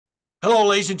Hello,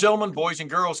 ladies and gentlemen, boys and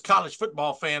girls, college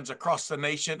football fans across the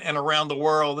nation and around the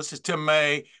world. This is Tim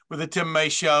May with the Tim May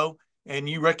Show, and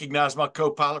you recognize my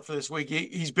co-pilot for this week.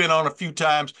 He's been on a few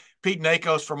times. Pete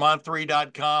Nakos from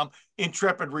on3.com,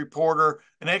 intrepid reporter,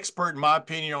 an expert, in my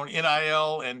opinion, on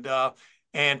NIL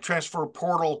and transfer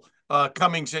portal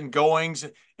comings and goings.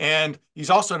 And he's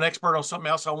also an expert on something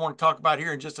else I want to talk about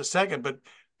here in just a second. But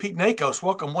Pete Nakos,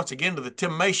 welcome once again to the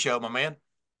Tim May Show, my man.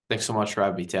 Thanks so much for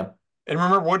having me, Tim. And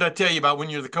remember, what did I tell you about when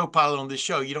you're the co-pilot on this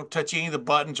show? You don't touch any of the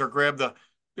buttons or grab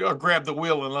the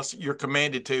wheel unless you're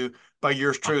commanded to by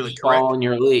yours I'm truly, just correct? following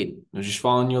your lead. I'm just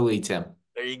following your lead, Tim.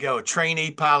 There you go. Trainee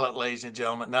pilot, ladies and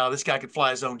gentlemen. Now, this guy could fly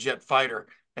his own jet fighter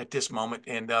at this moment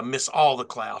and miss all the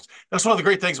clouds. That's one of the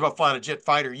great things about flying a jet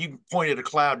fighter. You can point at a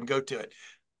cloud and go to it.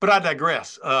 But I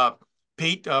digress.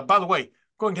 Pete, by the way, I'm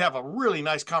going to have a really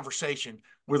nice conversation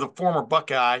with a former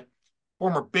Buckeye,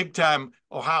 former big time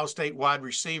Ohio State wide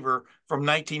receiver from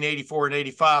 1984 and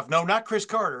 85. No, not Chris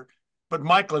Carter, but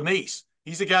Mike Lanese.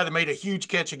 He's the guy that made a huge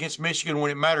catch against Michigan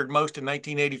when it mattered most in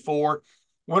 1984.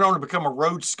 Went on to become a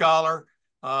Rhodes Scholar.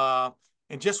 Uh,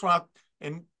 and just when I,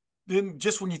 and then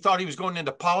just when you thought he was going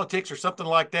into politics or something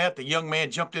like that, the young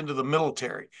man jumped into the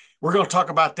military. We're going to talk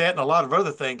about that and a lot of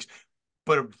other things,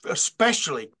 but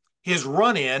especially his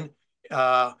run-in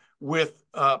with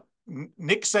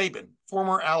Nick Saban,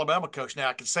 former Alabama coach. Now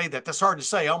I can say that. That's hard to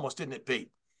say, almost, isn't it, Pete?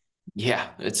 Yeah,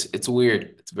 it's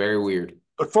weird. It's very weird.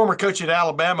 But former coach at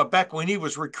Alabama back when he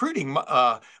was recruiting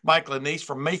Mike Lanese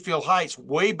from Mayfield Heights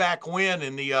way back when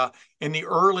in the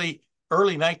early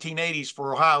 1980s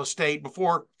for Ohio State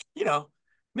before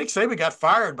Nick Saban got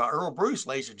fired by Earl Bruce,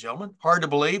 ladies and gentlemen. Hard to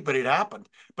believe, but it happened.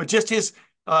 But just his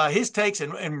takes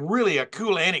and really a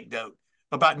cool anecdote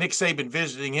about Nick Saban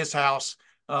visiting his house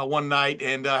one night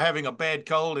and having a bad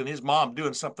cold and his mom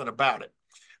doing something about it.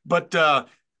 But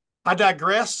I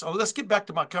digress. So let's get back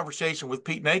to my conversation with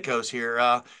Pete Nakos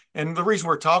here. And the reason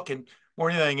we're talking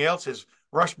more than anything else is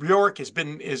Russ Bjork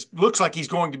looks like he's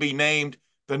going to be named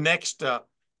the next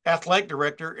athletic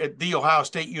director at The Ohio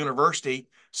State University,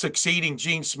 succeeding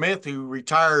Gene Smith, who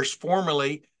retires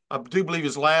formally. I do believe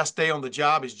his last day on the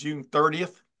job is June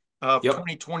 30th of Yep.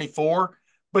 2024.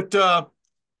 But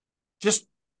just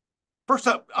first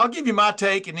up, I'll give you my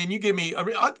take, and then you give me.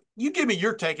 You give me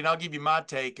your take, and I'll give you my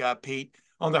take, Pete,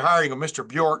 on the hiring of Mr.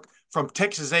 Bjork from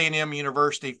Texas A&M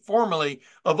University, formerly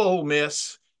of Ole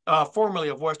Miss, formerly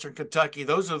of Western Kentucky.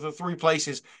 Those are the three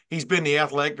places he's been the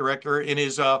athletic director in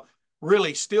his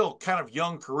really still kind of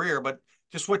young career. But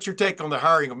just what's your take on the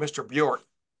hiring of Mr. Bjork?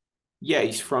 Yeah,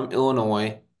 he's from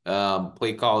Illinois.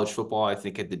 Played college football, I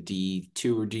think, at the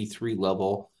D2 or D3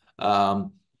 level.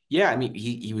 Yeah, I mean,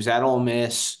 he was at Ole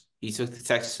Miss. He took the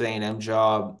Texas A&M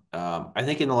job. I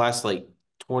think in the last like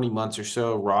 20 months or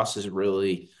so, Ross has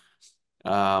really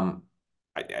um,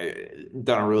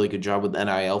 done a really good job with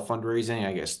NIL fundraising.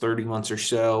 I guess 30 months or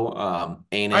so.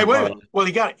 Hey, A&M wait a minute. probably Well,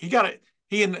 he got it.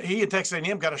 He and Texas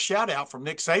A&M got a shout out from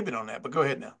Nick Saban on that. But go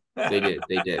ahead now. they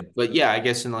did. But yeah, I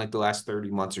guess in like the last 30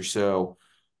 months or so,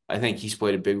 I think he's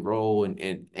played a big role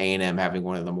in A&M having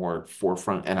one of the more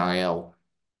forefront NIL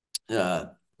uh,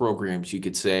 programs, you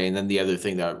could say. And then the other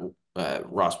thing that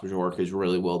Ross Bjork is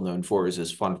really well known for is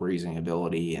his fundraising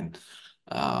ability. And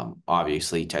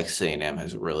obviously, Texas A&M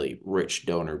has a really rich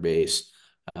donor base,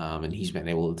 and he's been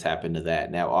able to tap into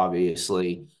that. Now,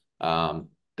 obviously,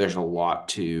 there's a lot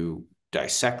to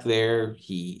dissect there.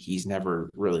 He's never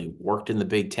really worked in the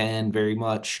Big Ten very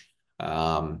much.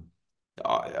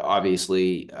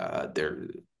 Obviously, there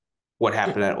what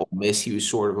happened at Ole Miss, he was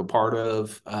sort of a part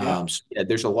of. Yeah. So yeah,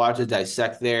 there's a lot to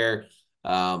dissect there.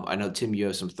 I know Tim, you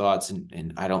have some thoughts,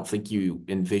 and I don't think you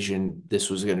envisioned this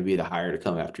was going to be the hire to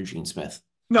come after Gene Smith.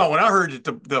 No, when I heard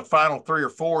that the final three or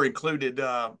four included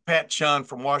Pat Chun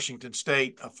from Washington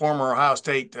State, a former Ohio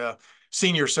State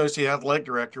senior associate athletic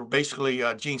director, basically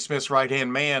Gene Smith's right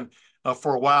hand man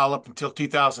for a while up until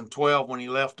 2012 when he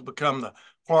left to become the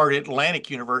Florida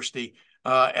Atlantic University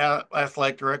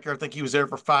athletic director. I think he was there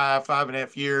for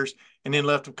 5.5 years, and then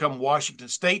left to become Washington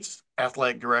State's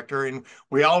athletic director. And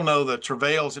we all know the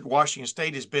travails that Washington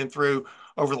State has been through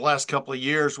over the last couple of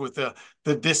years with the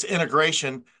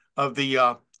disintegration of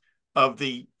the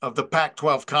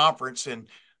Pac-12 conference, and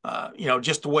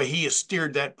just the way he has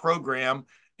steered that program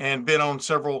and been on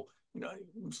several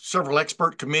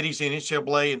expert committees in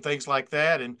NCAA and things like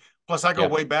that. And plus, I go Yeah,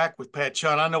 way back with Pat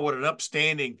Chun. I know what an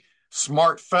upstanding,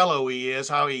 smart fellow he is.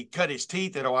 How he cut his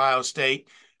teeth at Ohio State.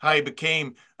 How he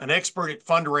became an expert at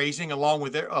fundraising, along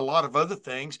with a lot of other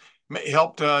things.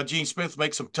 Helped Gene Smith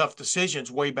make some tough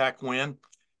decisions way back when,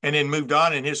 and then moved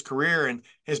on in his career and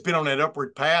has been on that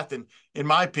upward path. And in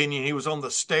my opinion, he was on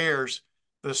the stairs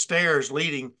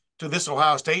leading to this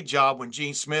Ohio State job when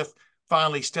Gene Smith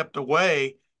finally stepped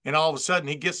away, and all of a sudden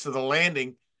he gets to the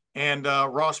landing, and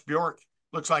Ross Bjork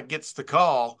looks like gets the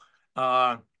call.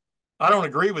 I don't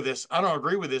agree with this. I don't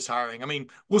agree with this hiring. I mean,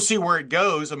 we'll see where it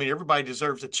goes. I mean, everybody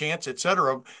deserves a chance, et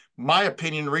cetera. My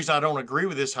opinion, the reason I don't agree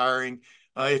with this hiring,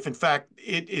 if in fact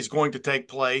it is going to take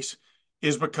place,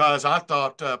 is because I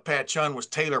thought Pat Chun was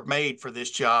tailor made for this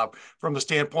job from the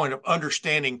standpoint of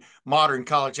understanding modern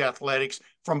college athletics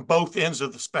from both ends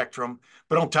of the spectrum.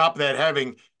 But on top of that,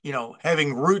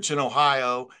 having roots in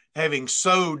Ohio, having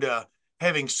sowed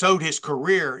his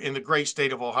career in the great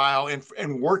state of Ohio,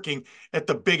 and working at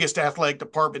the biggest athletic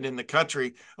department in the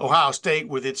country, Ohio State,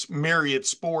 with its myriad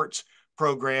sports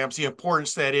programs, the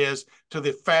importance that is to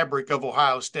the fabric of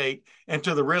Ohio State and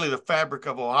to the fabric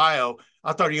of Ohio.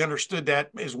 I thought he understood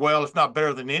that as well, if not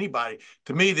better than anybody.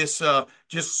 To me, this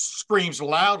just screams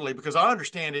loudly, because I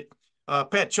understand it.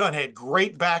 Pat Chun had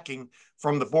great backing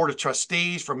from the Board of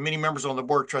Trustees, from many members on the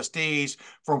Board of Trustees,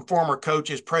 from former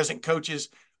coaches, present coaches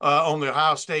on the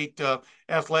Ohio State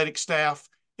athletic staff,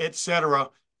 et cetera.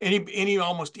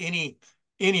 Almost any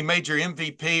major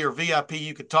MVP or VIP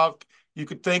you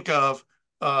could think of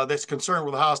that's concerned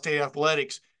with Ohio State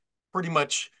athletics, pretty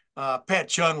much Pat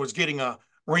Chun was getting a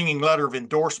ringing letter of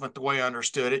endorsement, the way I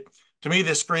understood it. To me,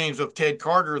 this screams of Ted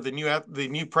Carter, the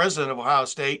new president of Ohio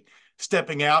State,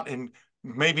 stepping out and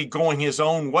maybe going his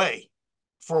own way.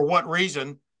 For what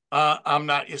reason?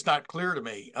 It's not clear to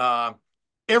me.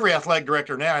 Every athletic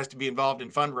director now has to be involved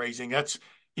in fundraising. That's,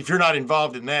 if you're not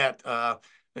involved in that,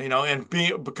 and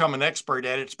become an expert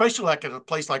at it, especially like at a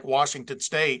place like Washington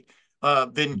State,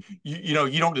 then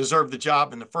you don't deserve the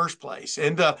job in the first place.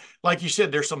 And like you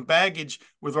said, there's some baggage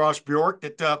with Ross Bjork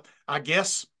that I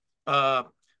guess the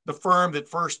firm that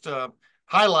first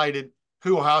highlighted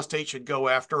who Ohio State should go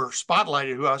after, or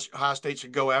spotlighted who Ohio State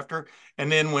should go after,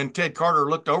 and then when Ted Carter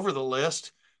looked over the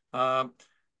list, I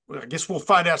guess we'll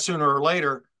find out sooner or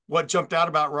later what jumped out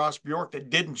about Ross Bjork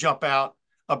that didn't jump out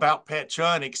about Pat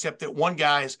Chun, except that one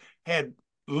guy has had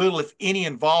little, if any,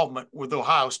 involvement with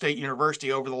Ohio State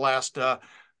University over the last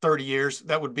 30 years.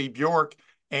 That would be Bjork.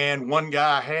 And one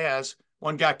guy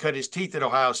cut his teeth at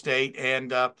Ohio State.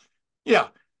 And yeah,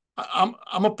 I'm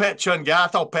a Pat Chun guy. I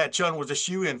thought Pat Chun was a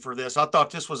shoe-in for this. I thought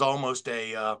this was almost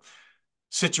a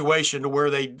situation to where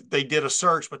they did a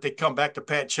search, but they come back to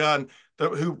Pat Chun,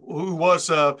 who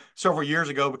was several years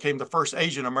ago became the first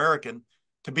Asian American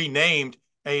to be named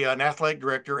an athletic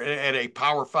director at a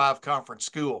Power Five conference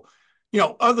school.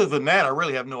 Other than that, I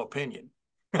really have no opinion.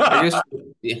 I guess,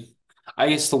 yeah, I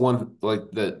guess the one,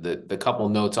 like the couple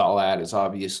notes I'll add is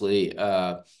obviously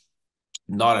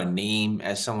not a name,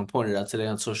 as someone pointed out today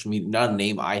on social media, not a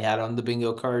name I had on the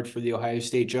bingo card for the Ohio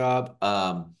State job.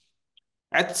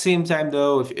 At the same time,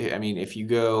 though, if you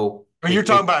go, You're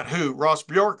talking about who? Ross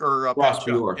Bjork or Pat Ross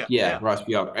Chun? Bjork, yeah, Ross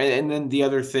Bjork, and then the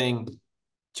other thing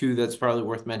too that's probably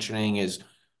worth mentioning is,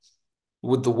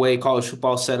 with the way college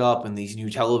football is set up and these new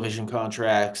television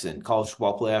contracts and college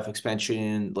football playoff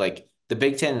expansion, like the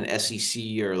Big Ten and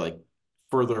SEC are like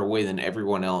further away than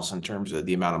everyone else in terms of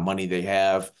the amount of money they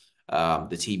have,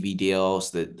 the TV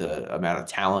deals, the amount of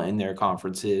talent in their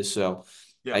conferences. So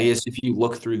Yeah. I guess if you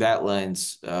look through that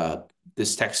lens,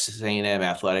 this Texas A&M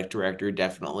athletic director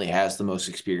definitely has the most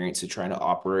experience of trying to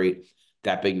operate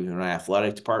that big of an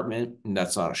athletic department. And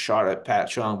that's not a shot at Pat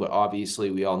Chun, but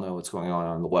obviously we all know what's going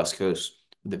on the West Coast,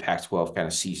 the Pac-12 kind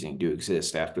of ceasing to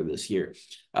exist after this year.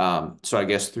 So I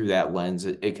guess through that lens,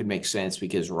 it could make sense,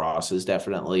 because Ross has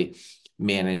definitely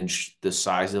managed the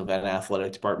size of an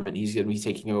athletic department he's going to be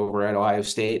taking over at Ohio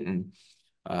State. And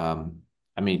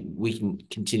we can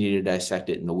continue to dissect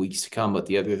it in the weeks to come. But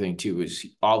the other thing too is,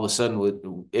 all of a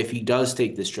sudden, if he does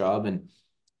take this job and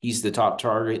he's the top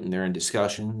target and they're in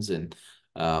discussions, and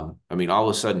all of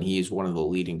a sudden he is one of the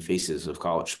leading faces of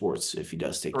college sports if he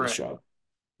does take this job.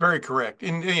 Very correct.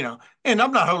 And and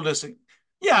I'm not holding this.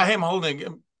 Yeah, I am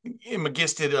holding him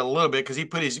against it a little bit, because he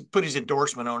put his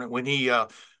endorsement on it when he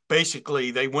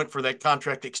basically they went for that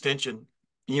contract extension.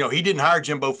 He didn't hire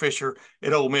Jimbo Fisher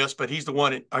at Ole Miss, but he's the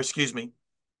one. Excuse me.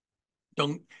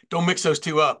 Don't mix those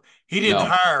two up. He didn't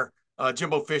hire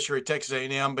Jimbo Fisher at Texas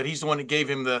A&M, but he's the one that gave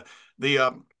him the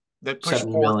that pushed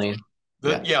 $7 forth million.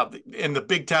 And the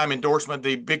big time endorsement,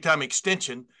 the big time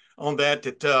extension on that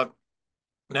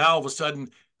now all of a sudden,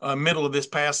 middle of this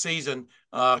past season,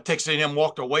 Texas A&M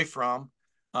walked away from.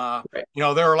 Right. There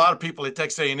are a lot of people at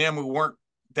Texas A&M who weren't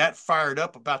that fired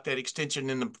up about that extension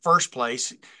in the first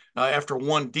place after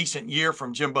one decent year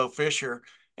from Jimbo Fisher,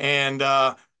 and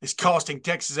it's costing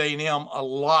Texas A&M a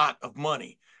lot of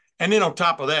money. And then on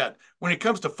top of that, when it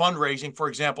comes to fundraising, for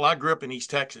example, I grew up in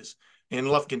East Texas, in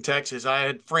Lufkin, Texas. I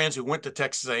had friends who went to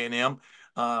Texas A&M,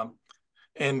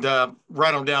 and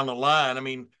right on down the line. I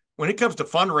mean, when it comes to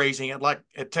fundraising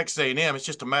at Texas A&M, it's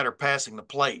just a matter of passing the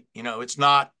plate. It's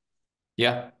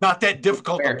Yeah. not that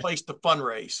difficult a Fair. place to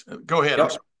fundraise. Go ahead. I'm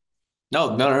Yep. sorry. No.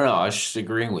 I was just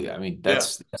agreeing with you. I mean, Yeah,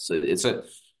 it's a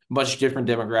much different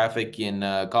demographic in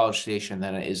College Station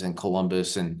than it is in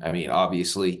Columbus. And I mean,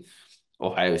 obviously,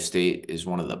 Ohio State is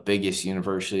one of the biggest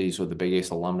universities with the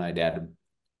biggest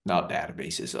not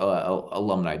databases,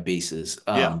 alumni bases.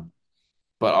 yeah,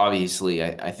 But obviously,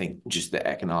 I think just the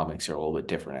economics are a little bit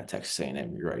different at Texas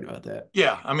A&M. You're right about that.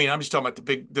 yeah. I mean, I'm just talking about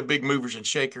the big movers and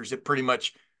shakers that pretty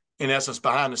much, in essence,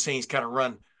 behind the scenes, kind of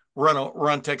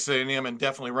run Texas A&M and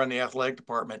definitely run the athletic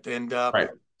department. And Right.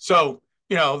 so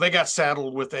they got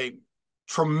saddled with a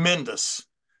tremendous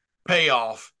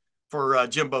payoff for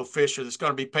Jimbo Fisher that's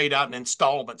going to be paid out in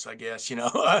installments, I guess,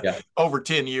 Yeah. over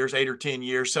 10 years, 8 or 10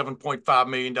 years, $7.5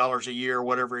 million a year,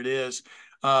 whatever it is.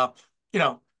 Uh, you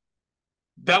know,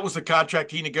 that was the contract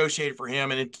he negotiated for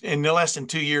him, and in less than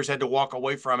 2 years had to walk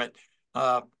away from it.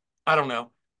 I don't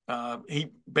know. He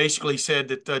basically said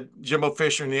that Jimbo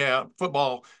Fisher and the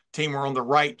football team were on the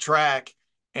right track,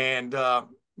 and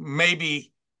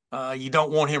maybe you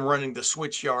don't want him running the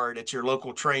switch yard at your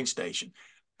local train station.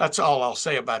 That's all I'll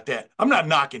say about that. I'm not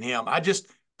knocking him. I just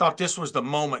thought this was the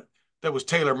moment that was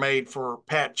tailor made for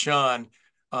Pat Chun,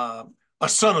 uh, a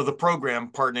son of the program,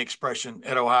 pardon the expression,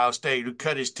 at Ohio State, who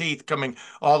cut his teeth coming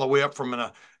all the way up from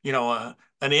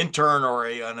an intern or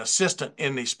an assistant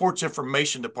in the sports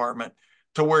information department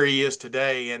to where he is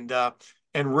today,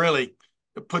 and really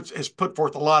has put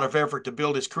forth a lot of effort to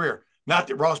build his career. Not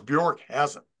that Ross Bjork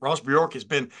hasn't. Ross Bjork has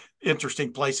been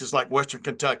interesting places like Western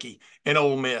Kentucky and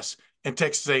Ole Miss and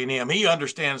Texas A&M. He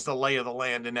understands the lay of the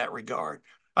land in that regard.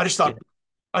 I just Yeah. thought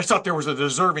I just thought there was a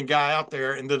deserving guy out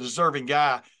there, and the deserving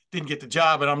guy didn't get the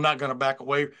job, and I'm not going to back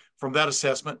away from that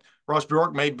assessment. Ross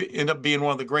Bjork may end up being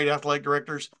one of the great athletic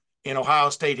directors in Ohio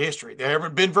State history. There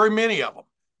haven't been very many of them,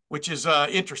 which is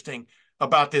interesting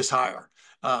about this hire.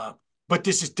 Uh, but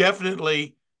this is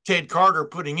definitely Ted Carter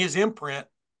putting his imprint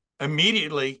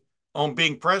immediately on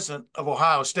being president of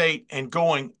Ohio State and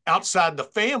going outside the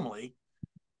family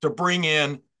to bring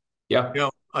in Yeah.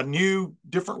 a new,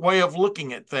 different way of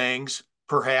looking at things,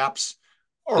 perhaps,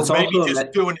 or It's also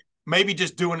a maybe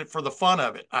just doing it for the fun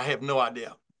of it. I have no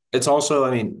idea. it's also,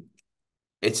 I mean,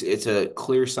 it's a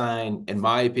clear sign, in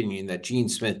my opinion, that Gene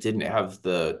Smith didn't have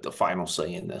the final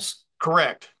say in this.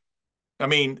 Correct. I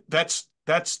mean, that's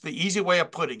the easy way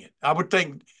of putting it. I would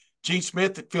think Gene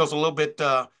Smith it feels a little bit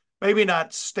maybe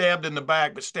not stabbed in the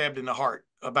back, but stabbed in the heart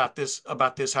about this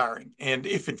hiring. And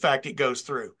if in fact it goes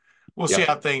through, we'll see Yeah.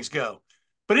 how things go.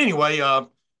 But anyway,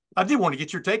 I did want to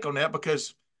get your take on that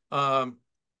because um,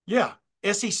 yeah,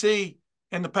 SEC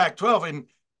and the Pac-12, and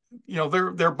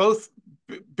they're both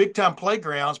big time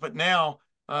playgrounds, but now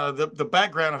the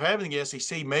background of having the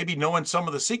SEC, maybe knowing some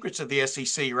of the secrets of the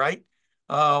SEC, right?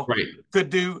 Uh, Right. could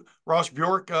do Ross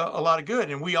Bjork a lot of good.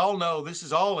 And we all know this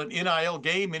is all an NIL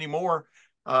game anymore.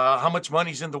 How much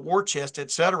money's in the war chest,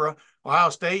 et cetera. Ohio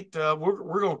State,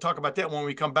 we're going to talk about that when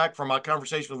we come back from my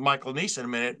conversation with Mike Lanese in a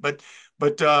minute. But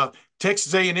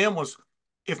Texas A&M was,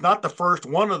 if not the first,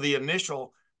 one of the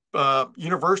initial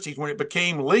universities when it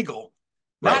became legal,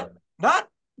 Right. not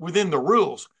within the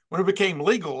rules, when it became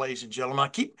legal, ladies and gentlemen. I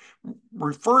keep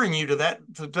referring you to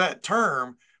that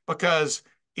term because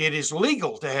it is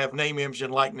legal to have name, image,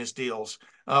 and likeness deals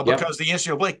Yep. because the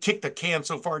NCAA kicked the can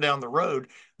so far down the road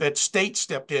that state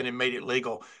stepped in and made it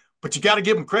legal. But you got to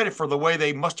give them credit for the way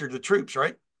they mustered the troops,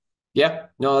 right? Yeah.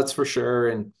 No, that's for sure.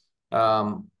 And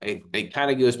it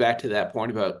kind of goes back to that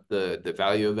point about the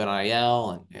value of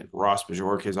NIL, and Ross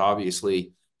Bjork has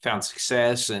obviously found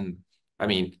success. And I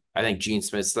mean, I think Gene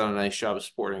Smith's done a nice job of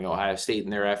supporting Ohio State in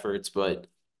their efforts, but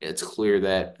it's clear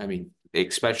that, I mean,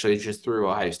 especially just through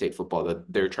Ohio State football,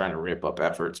 that they're trying to rip up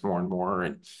efforts more and more.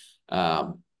 And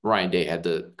Ryan Day had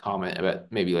the comment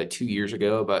about maybe like 2 years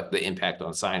ago about the impact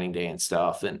on signing day and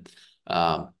stuff. And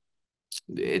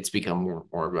it's become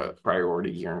more of a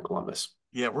priority here in Columbus.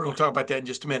 Yeah, we're going to talk about that in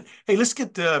just a minute. Hey, let's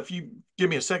get if you give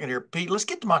me a second here, Pete, let's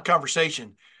get to my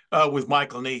conversation with Mike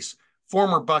Lanese,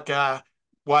 former Buckeye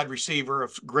wide receiver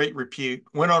of great repute,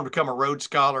 went on to become a Rhodes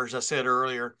Scholar, as I said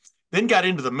earlier, then got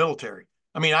into the military.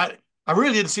 I mean, I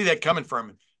really didn't see that coming from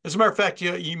him. As a matter of fact,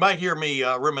 you might hear me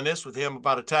reminisce with him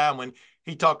about a time when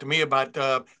he talked to me about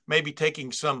maybe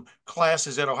taking some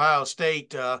classes at Ohio State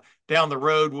down the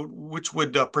road, which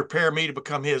would prepare me to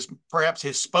become perhaps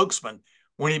his spokesman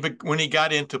when he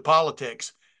got into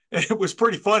politics. It was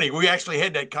pretty funny. We actually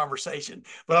had that conversation.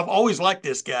 But I've always liked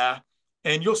this guy,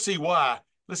 and you'll see why.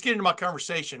 Let's get into my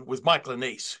conversation with Mike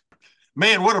Lanese.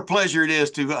 Man, what a pleasure it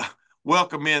is to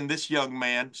welcome in this young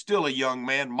man, still a young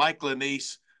man, Mike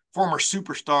Lanese, former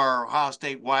superstar Ohio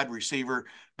State wide receiver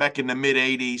back in the mid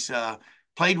 80s.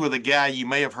 Played with a guy you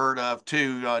may have heard of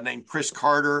too, named Chris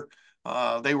Carter.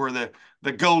 They were the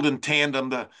golden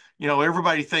tandem.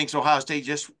 Everybody thinks Ohio State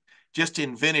just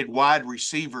invented wide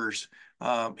receivers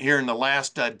here in the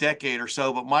last decade or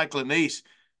so. But Mike Lanese,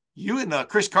 you and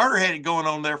Chris Carter had it going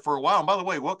on there for a while. And by the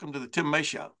way, welcome to the Tim May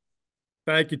Show.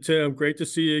 Thank you, Tim. Great to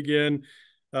see you again.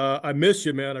 I miss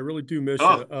you, man. I really do miss you.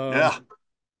 Oh, yeah.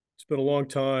 It's been a long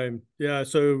time. Yeah.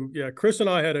 So yeah, Chris and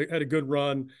I had a good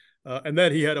run, and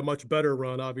then he had a much better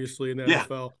run, obviously, in the Yeah.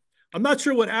 NFL. I'm not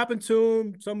sure what happened to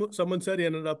him. Someone said he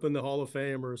ended up in the Hall of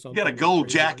Fame or something. He had a gold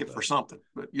jacket like for something,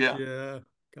 but yeah. Yeah.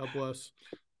 God bless.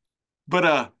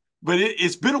 But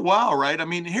it's been a while, right? I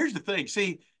mean, here's the thing.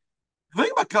 See, the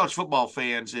thing about college football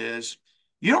fans is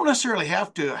you don't necessarily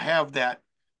have to have that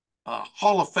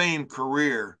Hall of Fame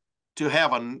career to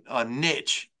have a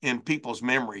niche in people's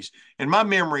memories. And my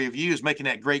memory of you is making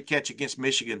that great catch against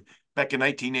Michigan back in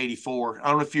 1984. I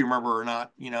don't know if you remember or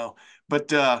not, but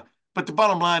the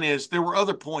bottom line is there were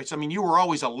other points. I mean, you were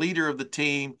always a leader of the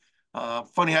team.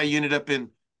 Funny how you ended up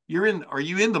are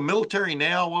you in the military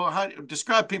now? Well,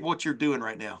 describe people what you're doing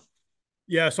right now.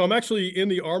 Yeah, so I'm actually in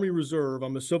the Army Reserve.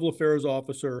 I'm a civil affairs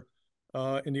officer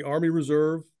in the Army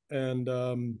Reserve,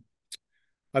 and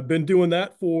I've been doing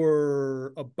that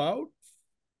for about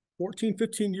 14,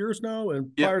 15 years now.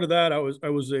 And prior to that, I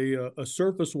was a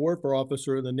surface warfare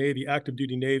officer in the Navy, active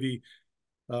duty Navy,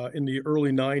 in the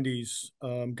early 90s.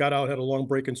 Got out, had a long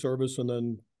break in service, and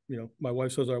then my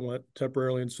wife says I went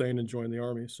temporarily insane and joined the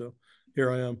Army. So here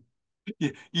I am.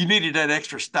 You needed that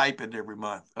extra stipend every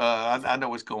month. I know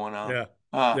what's going on.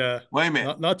 Yeah. Wait a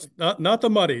minute. Not the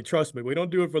money. Trust me, we don't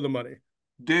do it for the money.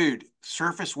 Dude,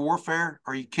 surface warfare?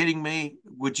 Are you kidding me?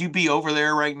 Would you be over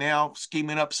there right now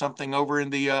scheming up something over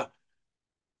in the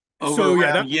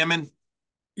around Yemen?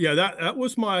 Yeah, that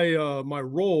was my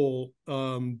role.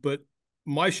 But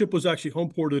my ship was actually home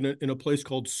ported in a place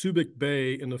called Subic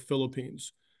Bay in the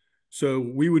Philippines. So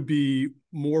we would be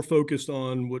more focused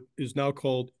on what is now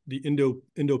called the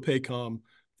Indo-PACOM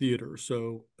theater.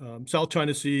 So South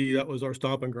China Sea, that was our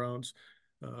stomping grounds.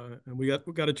 And we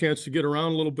got a chance to get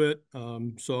around a little bit.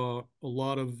 Saw a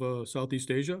lot of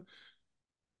Southeast Asia.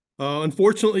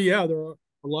 Unfortunately, yeah, there are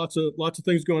lots of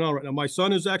things going on right now. My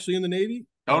son is actually in the Navy.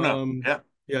 Oh no,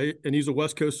 yeah, and he's a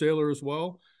West Coast sailor as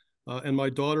well. And my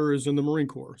daughter is in the Marine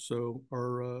Corps. So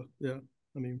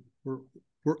I mean,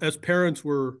 we're as parents,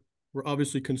 we're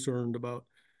obviously concerned about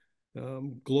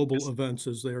global events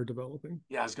as they are developing.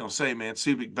 Yeah, I was going to say, man,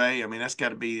 Subic Bay. I mean, that's got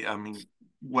to be. I mean,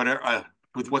 whatever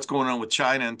with what's going on with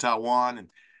China and Taiwan, and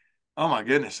oh my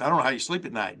goodness, I don't know how you sleep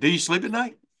at night. Do you sleep at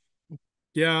night?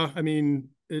 Yeah, I mean,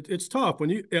 it's tough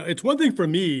when it's one thing for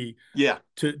me. Yeah.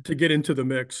 To get into the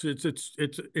mix, it's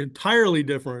entirely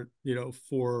different,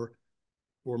 for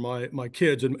my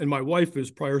kids and my wife is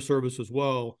prior service as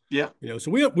well. Yeah.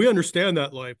 So we understand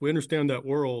that life, we understand that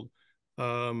world.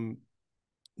 When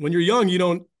you're young, you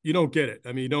don't get it.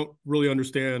 I mean, you don't really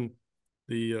understand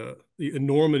the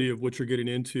enormity of what you're getting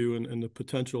into and the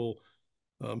potential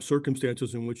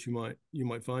circumstances in which you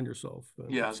might find yourself.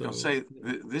 Yeah, I was going to say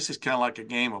this is kind of like a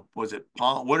game of, was it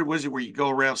Pong? What was it where you go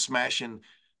around smashing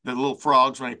the little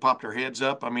frogs when they pop their heads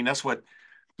up? I mean, that's what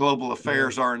global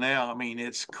affairs are now. I mean,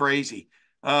 it's crazy.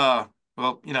 Well,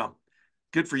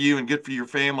 good for you and good for your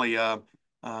family.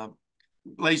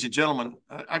 Ladies and gentlemen,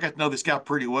 I got to know this guy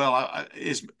pretty well.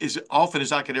 As often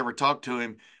as I could ever talk to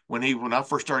him when I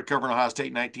first started covering Ohio State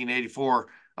in 1984,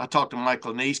 I talked to Mike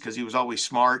Lanese because he was always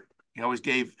smart. He always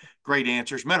gave great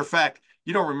answers. Matter of fact,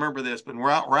 you don't remember this, but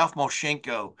Ralph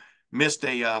Moshenko missed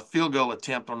a field goal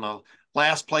attempt on the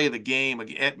last play of the game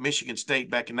at Michigan State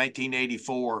back in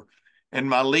 1984. And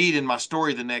my lead in my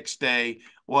story the next day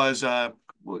was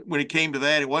when it came to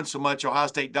that, it wasn't so much Ohio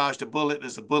State dodged a bullet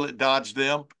as the bullet dodged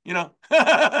them,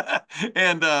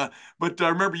 And but I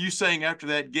remember you saying after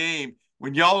that game,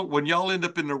 when y'all end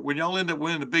up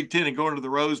winning the Big Ten and going to the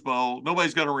Rose Bowl,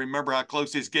 nobody's going to remember how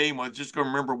close this game was. Just going to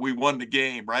remember we won the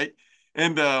game, right?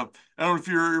 And I don't know if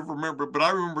you remember, but I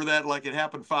remember that like it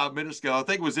happened 5 minutes ago. I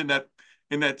think it was in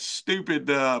that stupid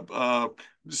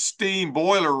steam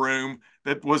boiler room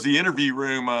that was the interview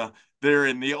room there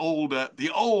in the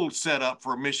old setup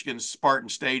for Michigan Spartan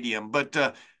Stadium.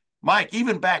 But Mike,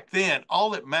 even back then,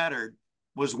 all that mattered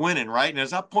was winning, right? And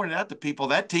as I pointed out to people,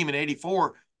 that team in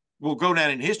 '84 will go down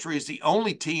in history as the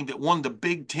only team that won the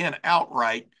Big Ten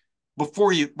outright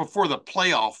before the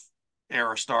playoff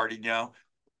era started,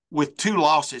 with 2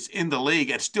 losses in the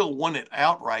league and still won it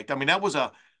outright. I mean, that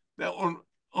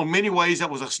on many ways, that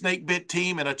was a snake bit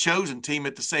team and a chosen team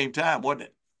at the same time, wasn't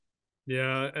it?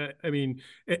 Yeah, I mean,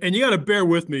 and you got to bear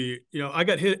with me. I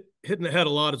got hit in the head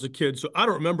a lot as a kid, so I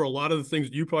don't remember a lot of the things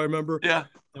that you probably remember. Yeah.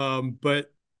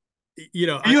 But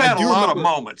You I had a do lot of remember.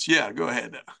 moments. Yeah, go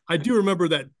ahead. I do remember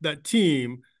that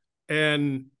team,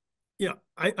 and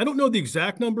I don't know the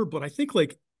exact number, but I think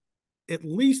like at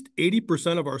least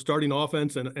 80% of our starting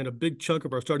offense and a big chunk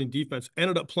of our starting defense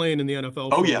ended up playing in the NFL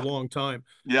Oh for a yeah, long time.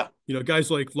 yeah.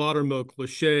 Guys like Laudermilk,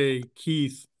 Lachey,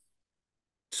 Keith,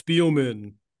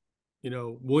 Spielman,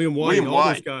 William White, William all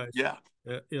those White. guys. Yeah,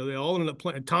 They all ended up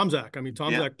playing. Tom Zach. I mean,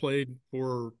 Tom yeah. Zach played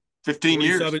for 15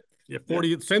 years. 47, yeah, Yeah,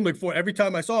 40. Same like for every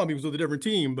time I saw him, he was with a different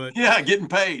team, but yeah, getting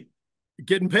paid.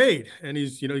 getting paid, and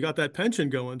he's he got that pension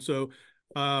going. So,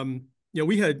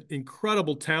 we had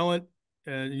incredible talent,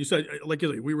 and you said like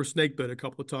we were snake bit a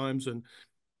couple of times, and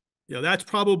that's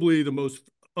probably the most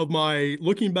of my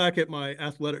looking back at my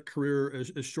athletic career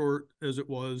as short as it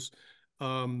was.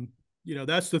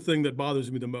 That's the thing that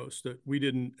bothers me the most, that we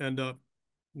didn't end up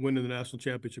winning the national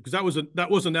championship, because that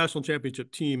was a national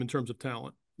championship team in terms of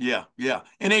talent. Yeah, yeah.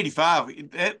 In '85,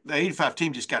 the '85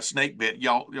 team just got snake bit.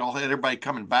 Y'all had everybody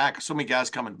coming back. So many guys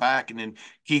coming back, and then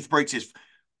Keith breaks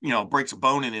a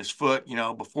bone in his foot.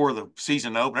 Before the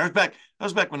season opened. That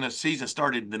was back when the season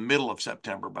started in the middle of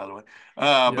September, by the way.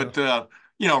 Yeah. But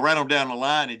right on down the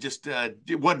line,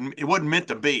 it wasn't meant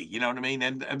to be. You know what I mean?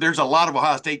 And there's a lot of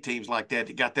Ohio State teams like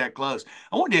that got that close.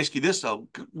 I wanted to ask you this though.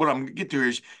 What I'm gonna get to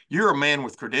is you're a man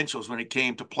with credentials when it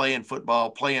came to playing football,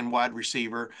 playing wide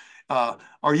receiver.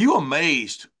 Are you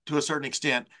amazed to a certain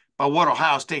extent by what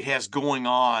Ohio State has going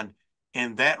on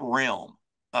in that realm?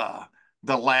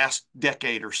 The last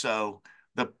decade or so,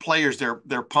 the players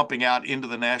they're pumping out into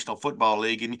the National Football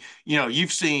League, and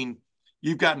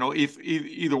you've gotten if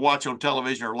either watch on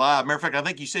television or live. Matter of fact, I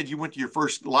think you said you went to your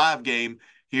first live game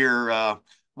here.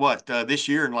 This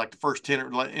year in like the first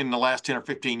 10 in the last 10 or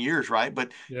 15 years, right?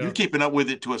 But you're Yeah. keeping up with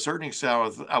it to a certain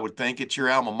extent. I would think it's your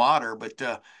alma mater, but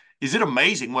is it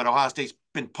amazing what Ohio State's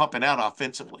been pumping out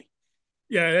offensively?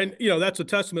 Yeah, and that's a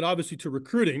testament, obviously, to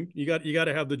recruiting. You got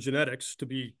to have the genetics to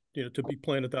be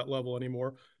playing at that level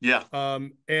anymore. Yeah.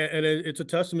 And it's a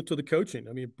testament to the coaching.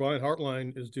 I mean, Brian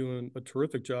Hartline is doing a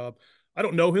terrific job. I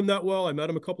don't know him that well. I met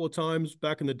him a couple of times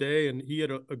back in the day, and he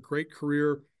had a great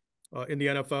career in the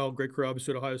NFL, great career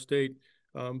obviously at Ohio State.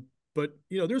 But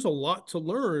there's a lot to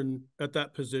learn at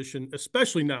that position,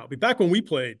 especially now. Back when we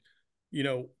played, you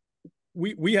know,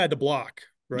 we had to block,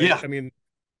 right? Yeah. I mean,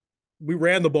 we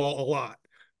ran the ball a lot.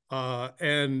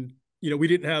 And we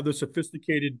didn't have the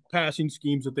sophisticated passing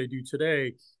schemes that they do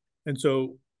today. And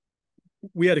so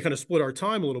we had to kind of split our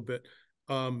time a little bit.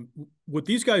 What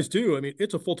these guys do, I mean,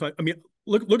 it's a full-time. I mean,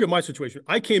 look at my situation.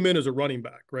 I came in as a running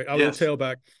back, right? I was Yes. a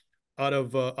tailback out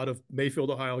of Mayfield,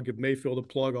 Ohio. I'll give Mayfield a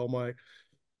plug, all my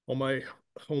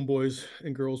homeboys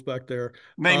and girls back there.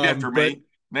 Named after But me.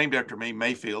 Named after me,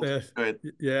 Mayfield. Go ahead.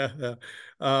 yeah.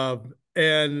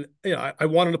 And I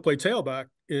wanted to play tailback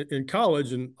in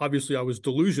college, and obviously I was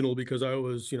delusional because I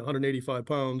was 185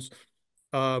 pounds.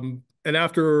 And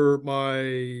after my,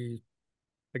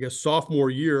 I guess, sophomore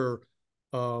year,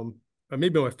 or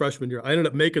maybe my freshman year, I ended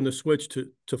up making the switch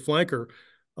to flanker,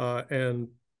 and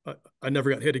I never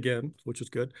got hit again, which is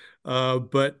good.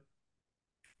 But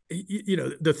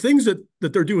the things that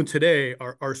they're doing today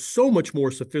are so much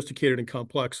more sophisticated and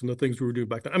complex than the things we were doing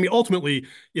back then. I mean, ultimately,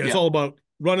 it's Yeah. all about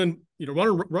running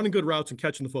good routes and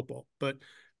catching the football. But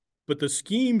the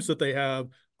schemes that they have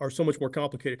are so much more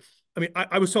complicated. I mean,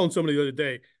 I was telling somebody the other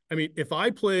day, I mean, if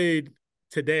I played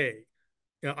today,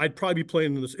 I'd probably be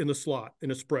playing in the slot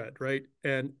in a spread, right?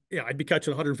 And I'd be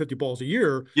catching 150 balls a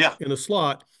year Yeah. in the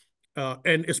slot,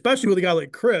 and especially with a guy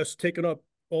like Chris taking up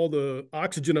all the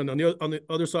oxygen on the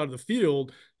other side of the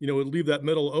field, would leave that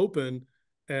middle open,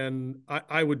 and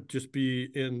I would just be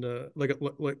in like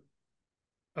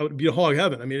I would be a hog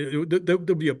heaven. I mean,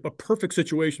 there'd be a perfect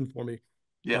situation for me.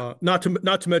 Yeah. Not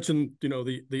to mention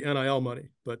the NIL money,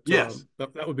 but Yes.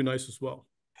 that would be nice as well.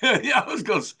 Yeah.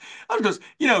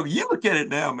 You look at it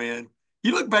now, man.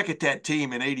 You look back at that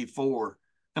team in '84,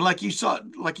 and like you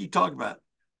talked about,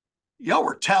 y'all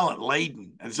were talent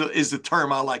laden, is the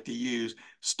term I like to use.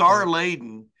 Star Right.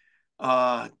 laden.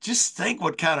 Just think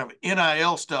what kind of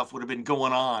NIL stuff would have been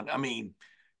going on. I mean,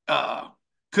 uh,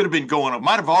 could have been going on,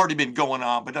 might have already been going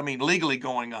on, but I mean, legally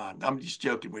going on. I'm just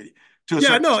joking with you to a Yeah,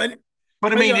 certain no, extent. and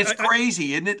But I I, mean, it's I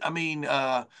crazy, isn't it? I mean,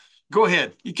 go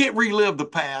ahead. You can't relive the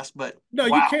past, but no,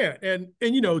 you wow. can't. And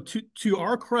to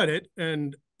our credit,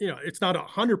 and it's not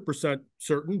 100%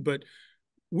 certain, but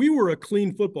we were a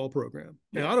clean football program.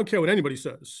 And Yeah. I don't care what anybody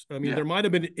says. I mean, Yeah. there might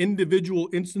have been individual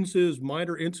instances,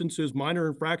 minor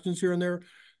infractions here and there,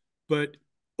 but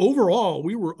overall,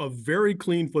 we were a very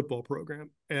clean football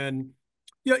program. And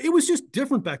yeah, it was just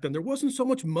different back then. There wasn't so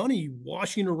much money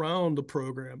washing around the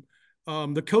program.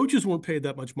 The coaches weren't paid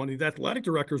that much money. The athletic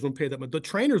directors weren't paid that much. The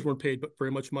trainers weren't paid very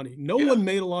much money. No Yeah. one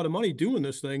made a lot of money doing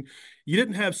this thing. You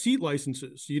didn't have seat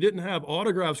licenses. You didn't have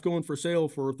autographs going for sale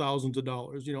for thousands of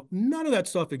dollars. You know, none of that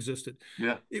stuff existed.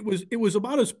 Yeah. It was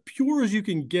about as pure as you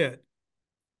can get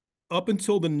up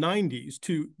until the 90s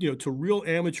to, you know, to real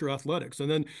amateur athletics. And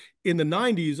then in the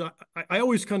 90s, I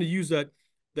always kind of use that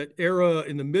era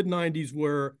in the mid 90s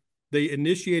where they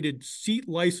initiated seat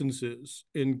licenses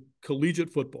in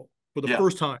collegiate football for the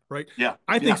first time, right? Yeah.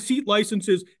 I think seat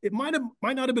licenses, it might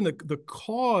not have been the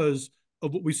cause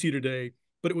of what we see today,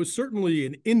 but it was certainly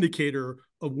an indicator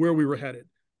of where we were headed.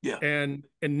 Yeah. And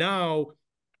now,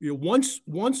 you know,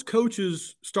 once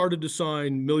coaches started to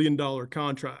sign $1 million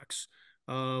contracts,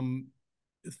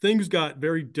 things got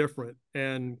very different.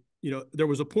 And, you know, there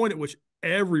was a point at which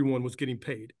everyone was getting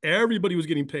paid. Everybody was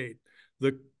getting paid.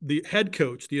 The head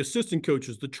coach, the assistant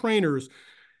coaches, the trainers,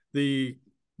 the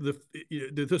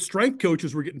strength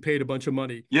coaches were getting paid a bunch of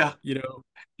money. Yeah. You know,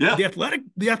 Yeah. the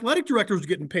athletic directors were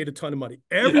getting paid a ton of money.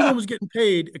 Everyone was getting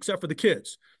paid except for the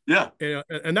kids. Yeah.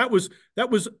 And that was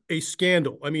a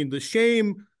scandal. I mean, the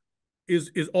shame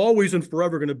is always and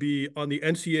forever going to be on the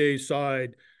NCAA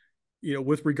side, you know,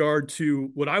 with regard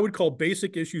to what I would call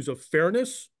basic issues of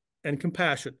fairness and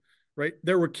compassion, right?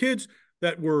 There were kids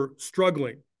that were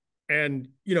struggling. And,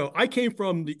 you know, I came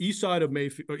from the east side of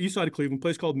Cleveland, a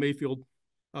place called Mayfield,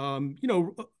 you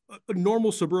know, a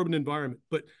normal suburban environment.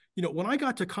 But, you know, when I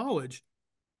got to college,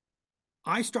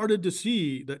 I started to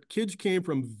see that kids came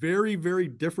from very, very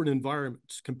different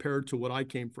environments compared to what I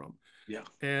came from. Yeah.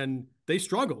 And they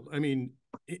struggled. I mean,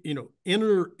 you know,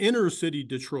 inner city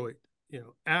Detroit, you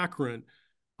know, Akron,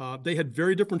 they had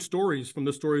very different stories from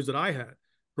the stories that I had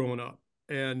growing up.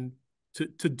 And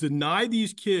to deny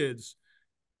these kids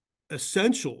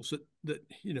essentials that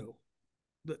you know,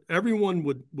 that everyone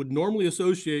would normally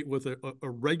associate with a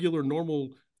regular, normal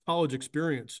college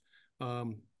experience,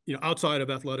 you know, outside of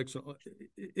athletics,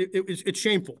 it's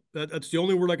shameful. That's the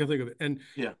only word I can think of it. And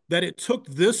that it took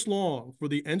this long for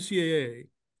the NCAA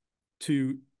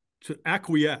to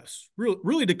acquiesce,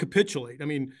 really to capitulate. I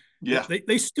mean,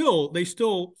 they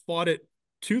still fought it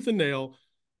tooth and nail,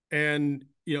 and,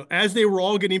 you know, as they were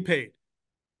all getting paid,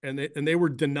 and they were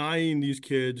denying these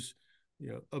kids,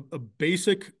 you know, a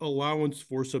basic allowance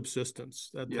for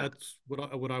subsistence. That's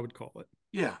what I would call it.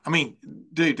 Yeah. I mean,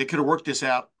 dude, they could have worked this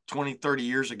out 20, 30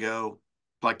 years ago,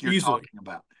 like you're talking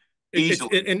about.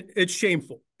 Easily. And it's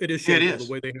shameful. It is shameful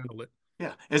the way they handle it.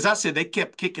 Yeah. As I said, they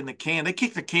kept kicking the can. They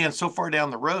kicked the can so far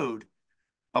down the road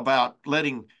about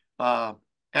letting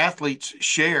athletes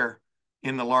share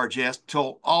in the largesse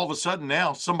till all of a sudden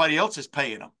now somebody else is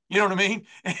paying them. You know what I mean?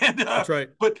 And that's right.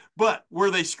 But were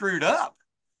they screwed up?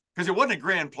 Because it wasn't a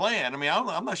grand plan. I mean,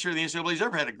 I'm not sure the NCAA's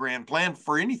ever had a grand plan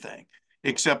for anything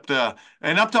except, and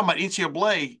I'm talking about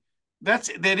NCAA. That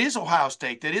is Ohio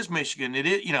State. That is Michigan. It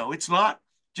is, you know, it's not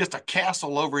just a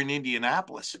castle over in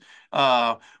Indianapolis.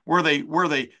 Where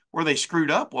they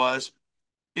screwed up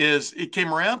is it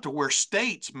came around to where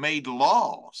states made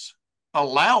laws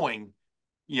allowing,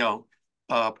 you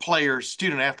know, players,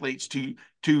 student athletes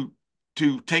to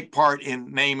take part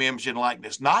in name, image, and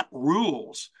likeness, not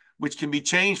rules, which can be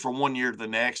changed from one year to the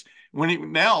next.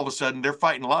 Now all of a sudden they're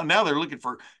fighting a lot. Now they're looking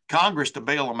for Congress to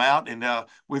bail them out, and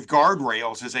with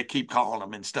guardrails, as they keep calling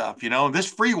them and stuff. You know, and this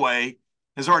freeway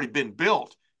has already been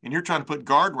built, and you're trying to put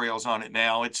guardrails on it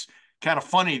now. It's kind of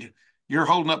funny. You're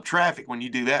holding up traffic when you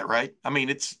do that, right? I mean,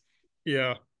 it's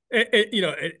you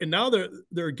know, and now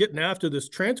they're getting after this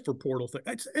transfer portal thing.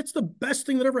 It's the best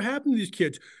thing that ever happened to these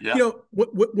kids. Yeah. You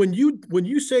know, when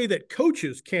you say that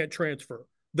coaches can't transfer,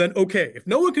 then okay, if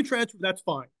no one can transfer, that's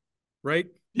fine, right?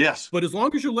 Yes. But as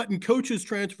long as you're letting coaches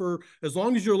transfer, as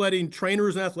long as you're letting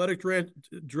trainers and athletic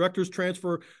directors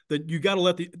transfer, then you got to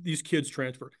let these kids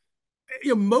transfer.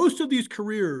 You know, most of these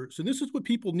careers, and this is what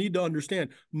people need to understand,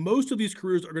 most of these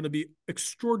careers are going to be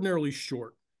extraordinarily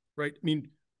short, right? I mean,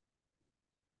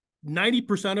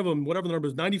 90% of them, whatever the number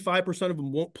is, 95% of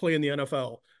them won't play in the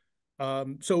NFL.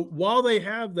 So while they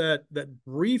have that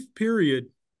brief period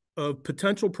of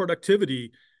potential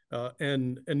productivity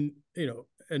and you know,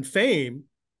 and fame,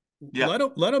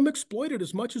 let them exploit it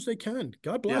as much as they can.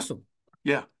 God bless them.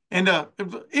 Yeah. And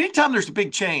anytime there's a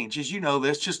big change, as you know,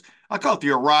 this just, I call it the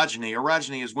orogeny.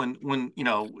 Orogeny is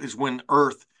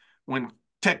when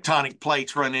tectonic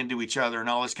plates run into each other and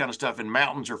all this kind of stuff, and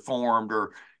mountains are formed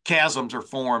or chasms are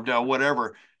formed,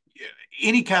 whatever.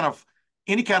 Any kind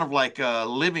of like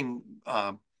living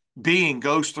being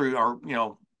goes through,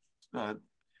 or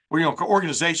where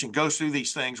organization goes through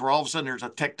these things where all of a sudden there's a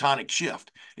tectonic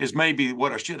shift, is maybe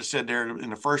what I should have said there in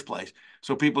the first place,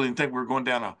 so people didn't think we were going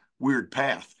down a weird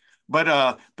path.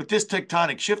 But this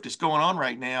tectonic shift is going on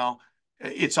right now.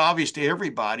 It's obvious to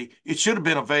everybody. It should have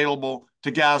been available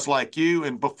to guys like you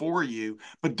and before you.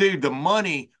 But dude, the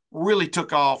money really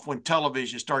took off when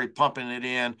television started pumping it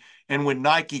in, and when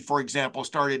Nike, for example,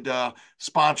 started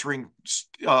sponsoring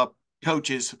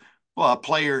coaches,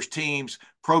 players, teams,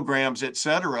 programs,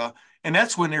 etc. And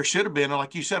that's when there should have been,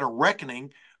 like you said, a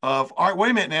reckoning of, all right,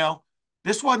 wait a minute now.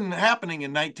 This wasn't happening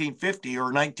in 1950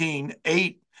 or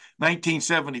 1908,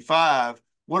 1975.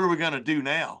 What are we going to do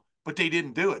now? But they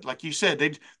didn't do it. Like you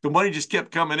said, the money just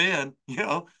kept coming in,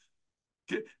 kind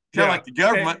of like the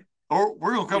government, or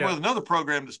we're going to come with another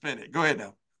program to spend it. Go ahead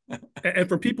now. And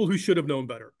from people who should have known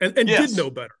better and did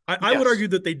know better. I would argue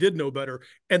that they did know better,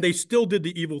 and they still did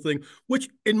the evil thing, which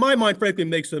in my mind, frankly,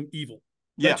 makes them evil.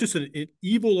 That's just an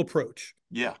evil approach.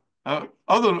 Yeah.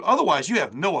 Otherwise, you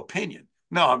have no opinion.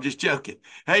 No, I'm just joking.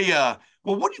 Hey,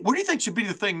 well, what do you think should be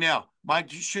the thing now,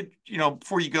 Mike? You should,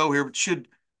 before you go here, should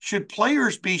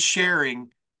players be sharing?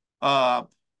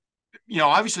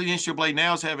 Obviously the NCAA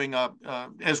now is having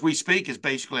as we speak, is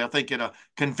basically, I think, at a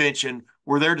convention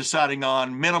where they're deciding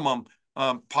on minimum,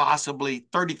 possibly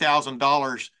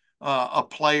 $30,000 a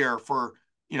player for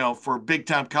big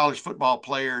time college football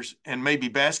players and maybe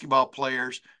basketball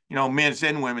players, men's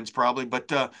and women's probably, but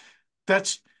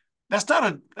that's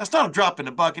not a drop in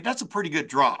the bucket. That's a pretty good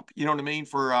drop. You know what I mean?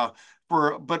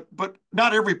 But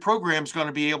not every program is going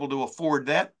to be able to afford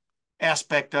that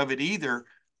aspect of it either,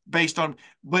 based on,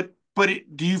 do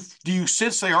you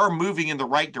sense they are moving in the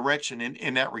right direction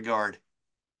in that regard?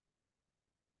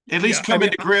 At least come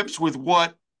into grips with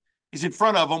what is in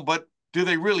front of them, but do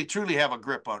they really truly have a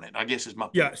grip on it? I guess is my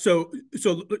point. Yeah. So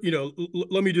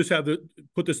let me just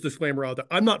put this disclaimer out there.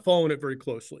 I'm not following it very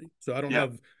closely, so I don't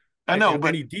have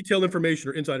any detailed information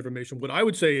or inside information. What I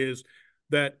would say is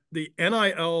that the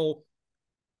NIL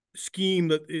scheme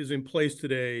that is in place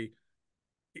today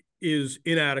is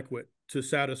inadequate to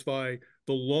satisfy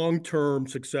the long-term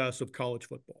success of college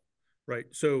football, right?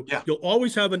 So you'll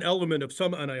always have an element of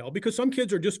some NIL because some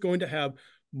kids are just going to have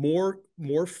more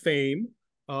fame.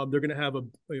 They're going to have a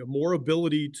more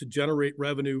ability to generate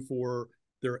revenue for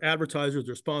their advertisers,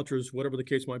 their sponsors, whatever the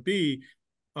case might be.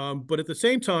 But at the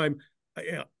same time,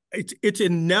 it's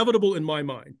inevitable in my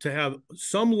mind to have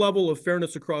some level of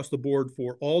fairness across the board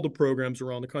for all the programs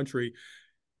around the country.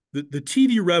 The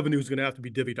TV revenue is going to have to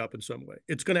be divvied up in some way.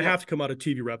 It's going to have to come out of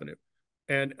TV revenue.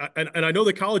 And I know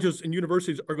the colleges and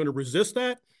universities are going to resist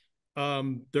that.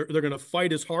 They're going to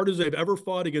fight as hard as they've ever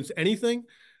fought against anything,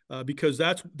 because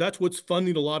that's what's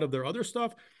funding a lot of their other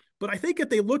stuff. But I think if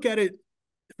they look at it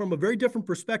from a very different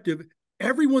perspective,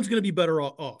 everyone's going to be better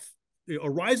off. A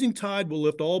rising tide will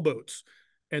lift all boats.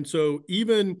 And so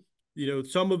even,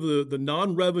 some of the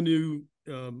non-revenue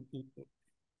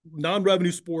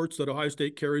sports that Ohio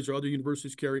State carries or other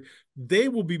universities carry, they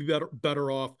will be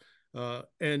better off.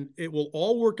 And it will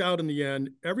all work out in the end.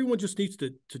 Everyone just needs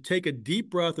to take a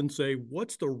deep breath and say,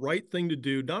 what's the right thing to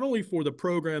do, not only for the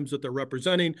programs that they're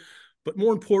representing, but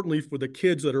more importantly for the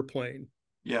kids that are playing.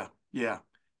 Yeah.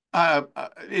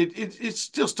 It's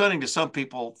still stunning to some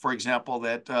people, for example,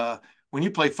 that when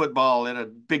you play football at a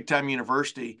big time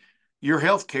university, your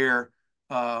healthcare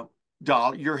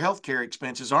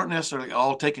expenses aren't necessarily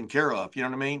all taken care of. You know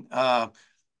what I mean?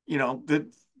 The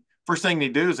first thing they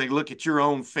do is they look at your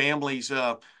own family's,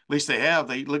 at least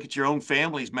they look at your own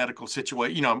family's medical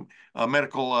situation,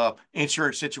 medical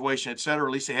insurance situation, et cetera.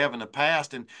 At least they have in the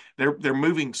past, and they're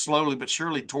moving slowly but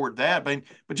surely toward that. But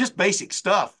just basic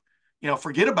stuff,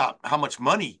 forget about how much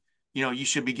money, you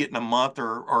should be getting a month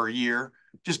or a year.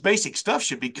 Just basic stuff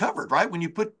should be covered, right? When you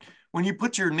put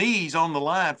your knees on the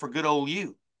line for good old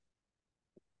you.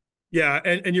 Yeah,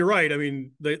 and you're right. I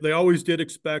mean, they always did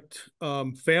expect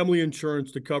family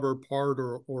insurance to cover part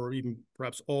or even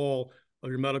perhaps all of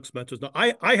your medical expenses. Now,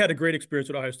 I had a great experience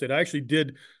at Ohio State. I actually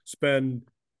did spend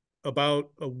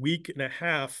about a week and a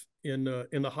half in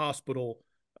the hospital.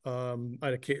 I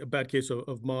had a bad case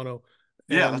of mono.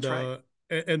 Yeah, that's right.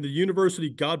 And the university,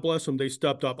 God bless them, they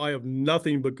stepped up. I have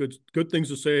nothing but good things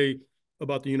to say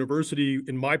about the university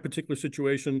in my particular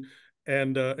situation.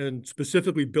 And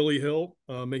specifically Billy Hill,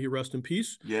 may he rest in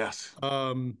peace. Yes.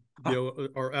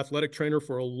 Our athletic trainer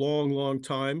for a long, long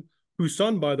time, whose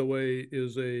son, by the way,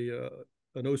 is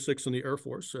an 06 in the Air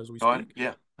Force as we speak.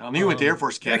 Yeah. I knew he went to Air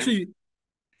Force Academy.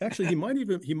 Actually, he might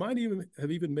even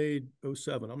have even made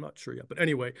 '07. I'm not sure yet, but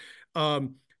anyway,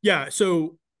 yeah.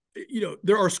 So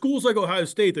there are schools like Ohio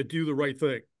State that do the right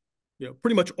thing,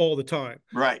 pretty much all the time.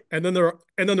 Right. And then there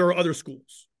are other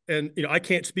schools, and I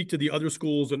can't speak to the other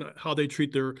schools and how they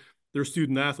treat their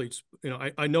student athletes.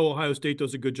 I know Ohio State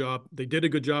does a good job. They did a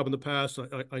good job in the past.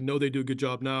 I know they do a good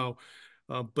job now,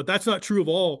 but that's not true of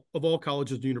all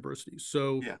colleges and universities.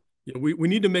 So yeah, we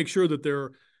need to make sure that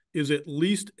there is at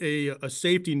least a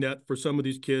safety net for some of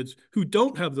these kids who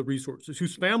don't have the resources,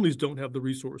 whose families don't have the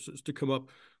resources to come up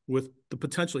with the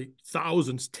potentially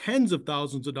thousands, tens of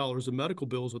thousands of dollars of medical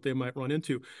bills that they might run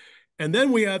into. And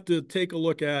then we have to take a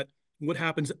look at what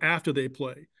happens after they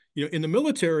play. In the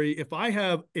military, if I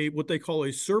have what they call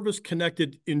a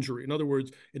service-connected injury, in other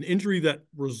words, an injury that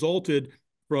resulted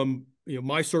from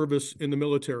my service in the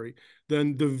military,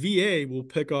 then the VA will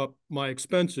pick up my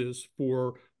expenses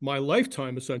for my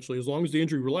lifetime, essentially, as long as the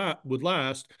injury would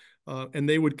last, and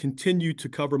they would continue to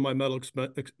cover my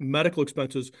medical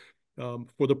expenses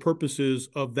for the purposes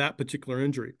of that particular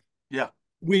injury. Yeah,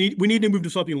 we need to move to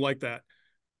something like that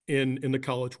in the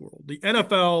college world. The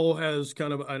NFL has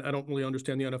kind of, I don't really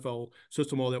understand the NFL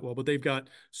system all that well, but they've got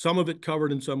some of it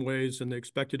covered in some ways, and they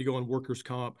expect you to go on workers'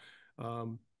 comp.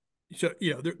 So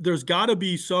there's got to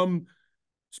be some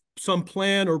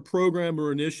plan or program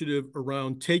or initiative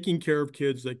around taking care of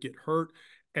kids that get hurt.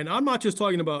 And I'm not just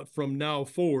talking about from now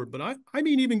forward, but I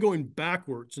mean even going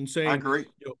backwards and saying, I agree.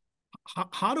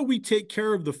 How do we take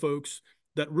care of the folks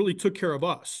that really took care of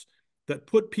us, that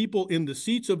put people in the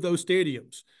seats of those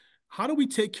stadiums? How do we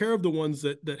take care of the ones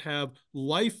that have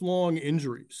lifelong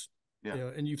injuries? Yeah.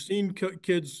 And you've seen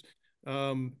kids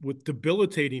with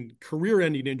debilitating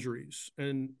career-ending injuries.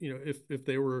 And if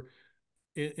they were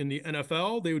in the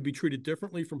NFL, they would be treated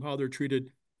differently from how they're treated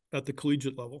at the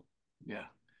collegiate level. Yeah.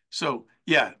 So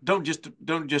don't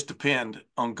just depend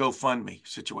on GoFundMe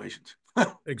situations.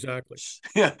 Exactly.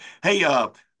 Yeah. Hey,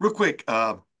 real quick,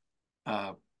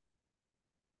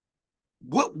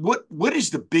 what is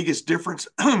the biggest difference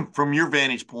from your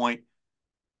vantage point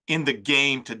in the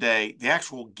game today, the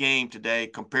actual game today,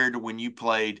 compared to when you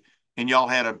played and y'all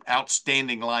had an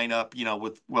outstanding lineup,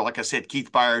 like I said,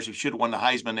 Keith Byers, who should have won the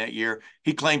Heisman that year.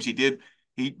 He claims he did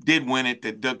win it,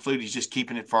 that Doug Flutie's just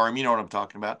keeping it for him. You know what I'm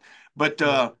talking about. But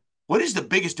what is the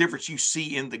biggest difference you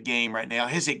see in the game right now?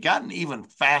 Has it gotten even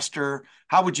faster?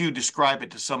 How would you describe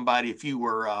it to somebody if you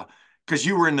were, because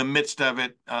you were in the midst of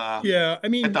it I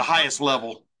mean, at the highest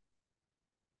level?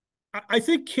 I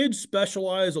think kids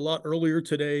specialize a lot earlier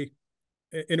today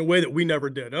in a way that we never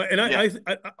did. And I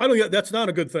don't, that's not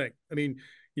a good thing. I mean,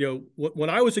 when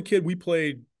I was a kid, we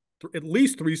played at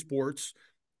least 3 sports.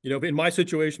 In my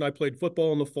situation, I played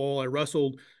football in the fall, I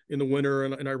wrestled in the winter,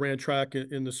 and I ran track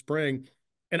in the spring.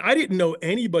 And I didn't know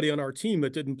anybody on our team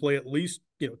that didn't play at least,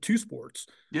 2 sports.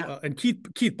 Yeah. And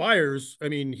Keith Byers, I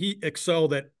mean, he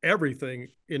excelled at everything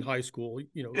in high school,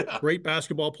 great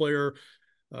basketball player,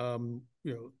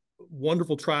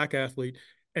 wonderful track athlete.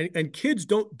 And kids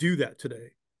don't do that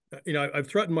today. I've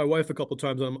threatened my wife a couple of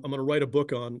times. I'm going to write a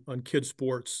book on kids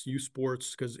sports, youth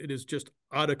sports, because it is just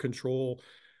out of control.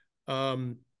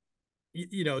 So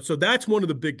that's one of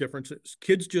the big differences.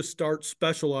 Kids just start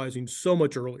specializing so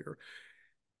much earlier.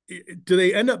 Do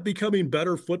they end up becoming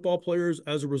better football players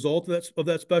as a result of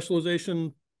that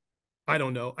specialization? I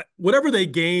don't know. Whatever they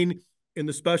gain in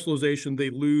the specialization, they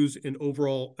lose in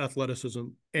overall athleticism,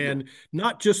 and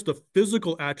not just the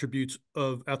physical attributes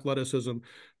of athleticism,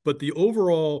 but the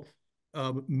overall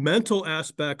mental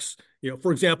aspects.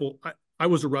 For example, I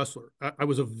was a wrestler. I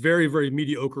was a very, very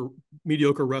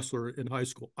mediocre wrestler in high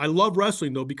school. I love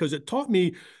wrestling, though, because it taught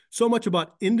me so much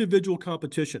about individual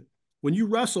competition. When you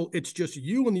wrestle, it's just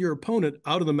you and your opponent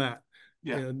out of the mat.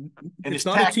 Yeah. And it's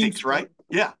not tactics, right?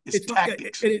 Yeah. It's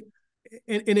tactics. And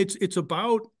it's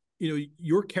about,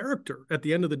 your character at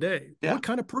the end of the day. Yeah. What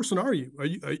kind of person are you?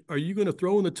 Are you going to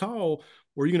throw in the towel,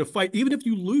 or are you going to fight? Even if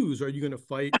you lose, are you going to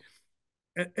fight?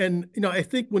 And I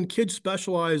think when kids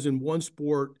specialize in one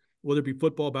sport, whether it be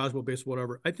football, basketball, baseball,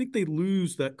 whatever, I think they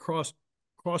lose that cross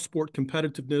sport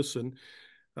competitiveness. And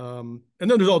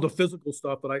then there's all the physical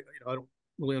stuff that I don't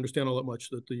really understand all that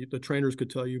much, that the trainers could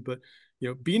tell you. But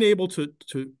being able to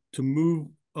move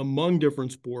among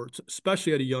different sports,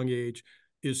 especially at a young age,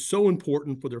 is so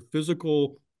important for their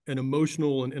physical and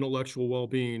emotional and intellectual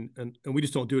well-being. And we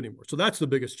just don't do it anymore. So that's the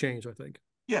biggest change, I think.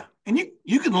 Yeah. And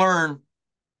you can learn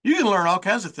all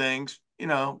kinds of things,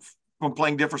 from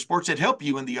playing different sports that help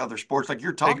you in the other sports, like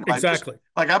you're talking about. Exactly. Just,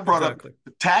 like I brought up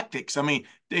the tactics. I mean,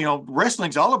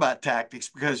 wrestling's all about tactics,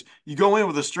 because you go in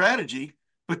with a strategy,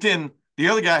 but then the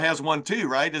other guy has one too,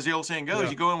 right? As the old saying goes, Yeah.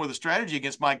 you go in with a strategy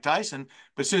against Mike Tyson,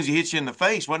 but as soon as he hits you in the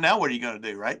face, well, now what are you going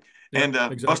to do, right? Yeah, And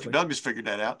Buster exactly. Douglas figured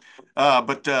that out.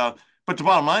 But the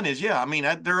bottom line is, yeah, I mean,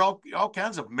 there are all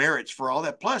kinds of merits for all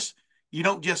that. Plus, you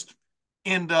don't just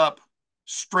end up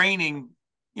straining,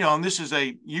 and this is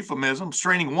a euphemism,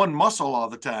 straining one muscle all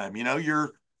the time. You're,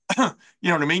 you know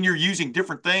what I mean? You're using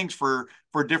different things for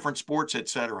different sports, et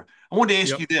cetera. I wanted to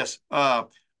ask Yep. you this.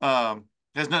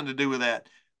 Has nothing to do with that.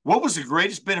 What was the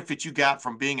greatest benefit you got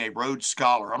from being a Rhodes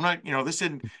Scholar? I'm not, this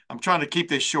isn't. I'm trying to keep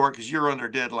this short because you're under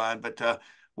deadline. But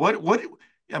what?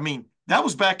 I mean, that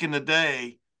was back in the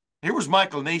day. Here was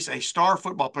Michael Lanese, a star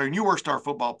football player, and you were a star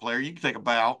football player. You can take a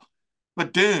bow,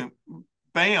 but doom,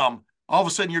 bam! All of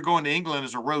a sudden, you're going to England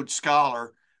as a Rhodes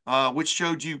Scholar, which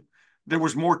showed you there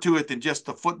was more to it than just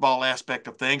the football aspect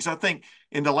of things. I think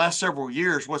in the last several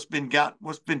years, what's been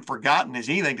forgotten is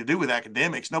anything to do with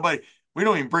academics. We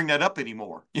don't even bring that up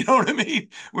anymore. You know what I mean?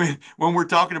 When we're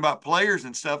talking about players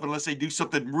and stuff, unless they do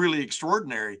something really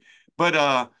extraordinary.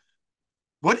 But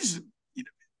what is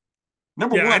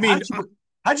number Yeah, I one? mean,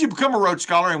 How did you become a Rhodes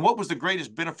Scholar, and what was the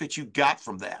greatest benefit you got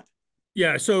from that?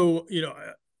 yeah. So,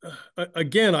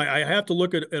 again, I have to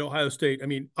look at Ohio State. I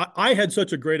mean, I had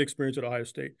such a great experience at Ohio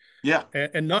State, Yeah,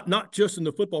 and not just in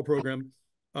the football program,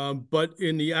 but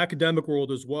in the academic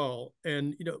world as well.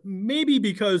 And maybe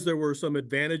because there were some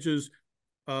advantages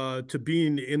to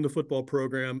being in the football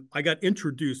program, I got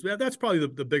introduced. That's probably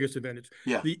the biggest advantage.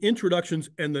 yeah, The introductions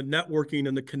and the networking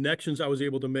and the connections I was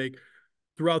able to make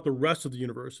throughout the rest of the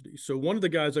university. So one of the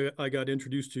guys I got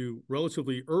introduced to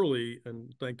relatively early,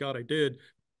 and thank God I did,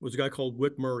 was a guy called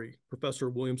Wick Murray, Professor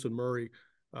Williamson Murray,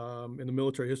 in the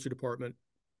military history department.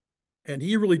 And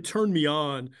he really turned me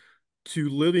on to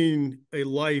living a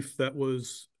life that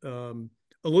was a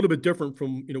little bit different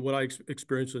from what I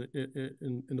experienced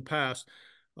in the past.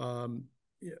 Um,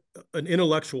 an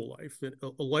intellectual life,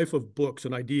 a life of books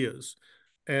and ideas,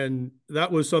 and that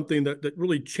was something that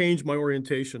really changed my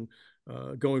orientation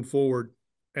going forward.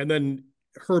 And then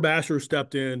Herb Asher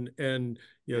stepped in, and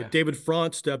yeah, David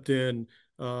Front stepped in,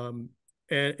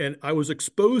 and I was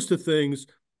exposed to things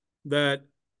that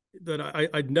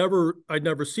I'd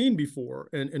never seen before,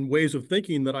 and ways of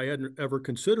thinking that I hadn't ever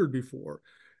considered before.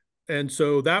 And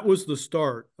so that was the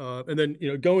start. And then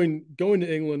going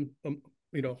to England,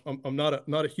 I'm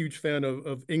not a huge fan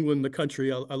of England, the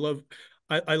country. I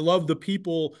love the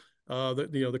people,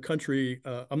 the country.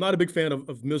 I'm not a big fan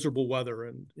of miserable weather,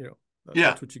 and yeah.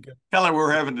 that's what you get. Kind of like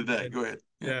we're having today. Go ahead.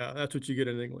 Yeah, Yeah, that's what you get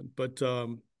in England. But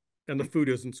and the food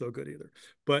isn't so good either.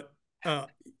 But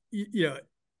yeah,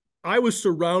 I was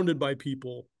surrounded by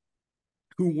people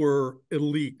who were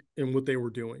elite in what they were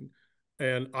doing.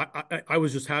 And I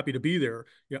was just happy to be there.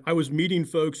 I was meeting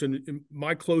folks, and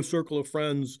my close circle of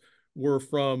friends were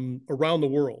from around the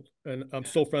world. And I'm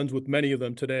still friends with many of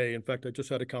them today. In fact, I just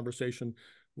had a conversation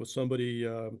with somebody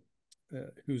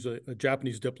who's a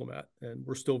Japanese diplomat, and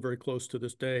we're still very close to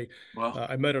this day. well,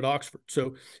 I met at Oxford.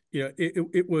 So,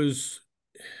 it was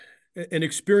an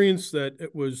experience that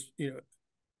it was,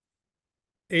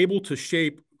 able to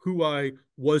shape who I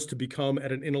was to become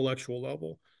at an intellectual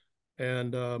level.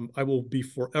 And I will be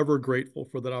forever grateful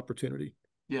for that opportunity.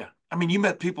 yeah. I mean, you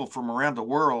met people from around the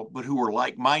world, but who were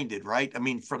like-minded, right? I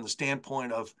mean, from the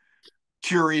standpoint of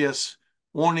curious,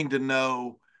 wanting to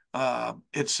know, I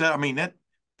mean, that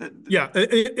Yeah,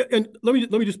 and let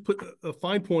me just put a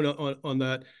fine point on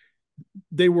that.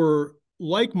 They were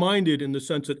like-minded in the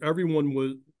sense that everyone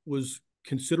was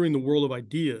considering the world of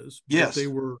ideas, but yes, they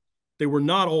were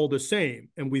not all the same,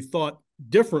 and we thought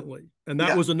differently. And that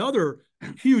yeah, was another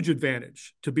huge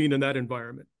advantage to being in that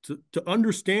environment, to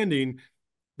understanding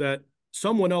that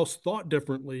someone else thought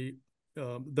differently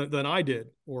than I did,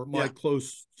 or my yeah,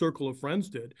 close circle of friends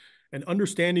did, and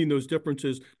understanding those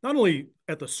differences, not only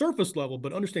at the surface level,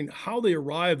 but understanding how they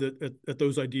arrived at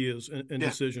those ideas and yeah,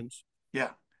 decisions. yeah.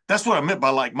 That's what I meant by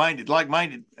like-minded.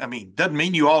 Like-minded, I mean, doesn't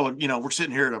mean you all, we're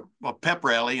sitting here at a pep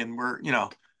rally and we're, you know,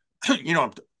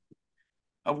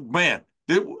 oh, man,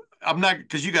 I'm not,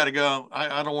 because you got to go.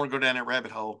 I don't want to go down that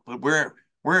rabbit hole, but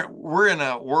we're in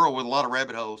a world with a lot of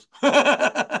rabbit holes.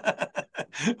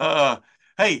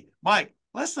 Hey, Mike,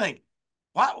 let's think.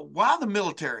 Why the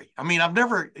military? I mean, I've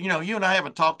never, you and I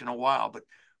haven't talked in a while, but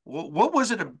what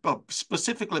was it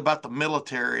specifically about the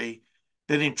military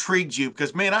that intrigued you?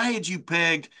 Because man, I had you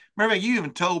pegged. Remember, you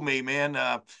even told me, man,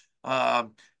 uh,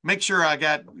 make sure I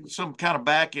got some kind of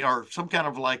back or some kind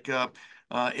of like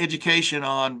education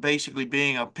on basically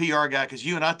being a PR guy. Because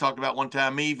you and I talked about one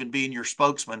time me even being your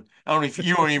spokesman. I don't know if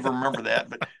you don't even remember that,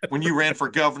 but when you ran for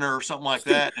governor or something like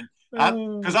that, and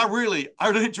Because I really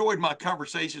enjoyed my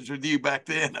conversations with you back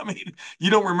then. I mean, you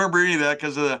don't remember any of that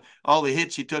because of all the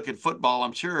hits you took in football,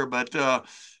 I'm sure. But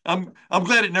I'm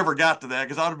glad it never got to that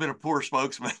because I'd have been a poor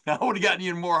spokesman. I would have gotten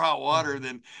you in more hot water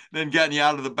than gotten you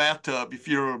out of the bathtub, if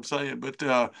you know what I'm saying.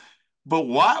 But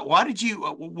why did you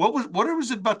what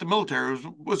was it about the military?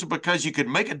 Was it because you could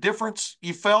make a difference?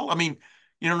 You felt? I mean,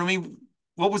 you know what I mean?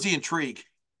 What was the intrigue?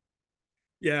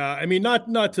 Yeah, I mean,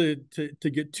 not to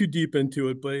get too deep into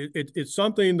it, but it's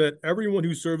something that everyone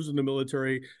who serves in the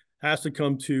military has to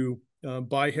come to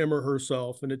by him or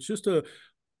herself, and it's just a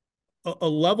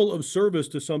level of service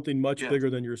to something much Yeah, bigger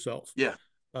than yourself. yeah,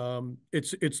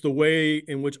 It's the way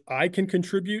in which I can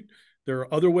contribute. There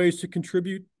are other ways to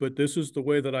contribute, but this is the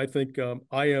way that I think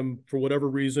I am, for whatever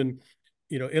reason,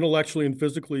 intellectually and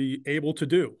physically able to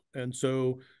do. And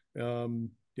so,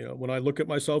 when I look at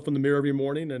myself in the mirror every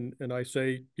morning and I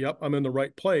say, "Yep, I'm in the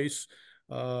right place,"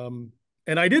 and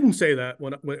I didn't say that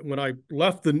when I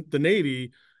left the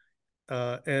Navy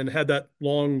and had that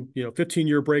long,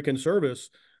 15-year break in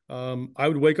service. I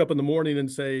would wake up in the morning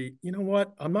and say, you know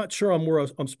what? I'm not sure I'm where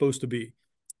I'm supposed to be.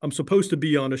 I'm supposed to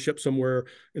be on a ship somewhere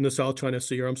in the South China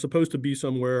Sea, or I'm supposed to be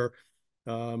somewhere,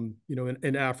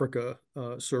 in Africa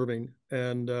serving.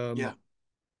 And yeah,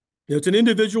 it's an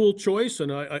individual choice,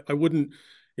 and I wouldn't.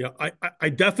 I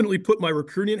definitely put my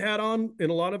recruiting hat on in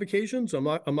a lot of occasions. I'm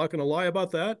not going to lie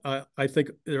about that. I think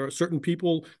there are certain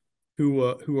people who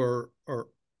are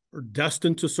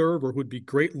destined to serve or would be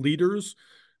great leaders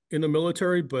in the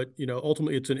military, but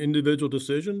ultimately it's an individual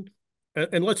decision.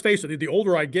 And let's face it, the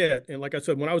older I get, and like I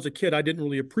said, when I was a kid, I didn't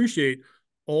really appreciate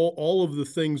all of the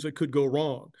things that could go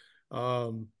wrong.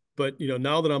 But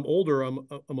now that I'm older, I'm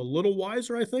a little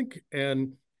wiser, I think.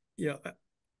 And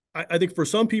I think for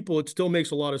some people it still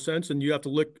makes a lot of sense, and you have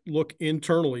to look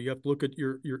internally. You have to look at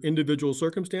your individual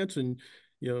circumstance and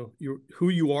who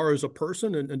you are as a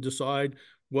person, and decide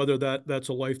whether that's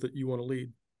a life that you want to lead.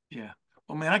 yeah.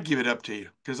 Well, man, I give it up to you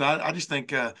because I just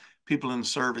think people in the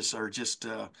service are just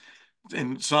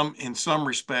in some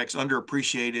respects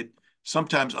underappreciated,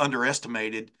 sometimes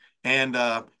underestimated, and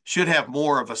should have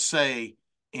more of a say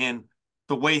in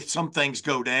the way some things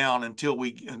go down until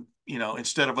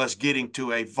instead of us getting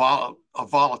to a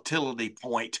volatility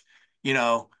point, you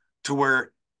know, to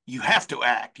where you have to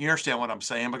act. You understand what I'm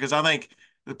saying? Because I think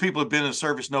the people who've been in the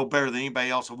service know better than anybody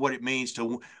else of what it means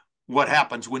to what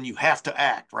happens when you have to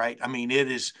act, right? I mean,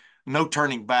 it is no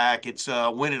turning back. It's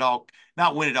win at all,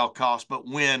 not win at all costs, but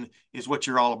win is what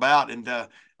you're all about. And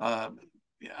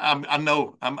I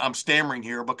know I'm stammering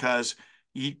here because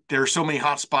there are so many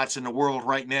hot spots in the world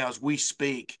right now as we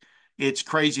speak. It's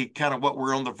crazy kind of what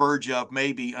we're on the verge of,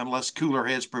 maybe, unless cooler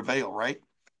heads prevail, right?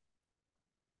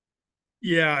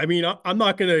 Yeah, I mean, I'm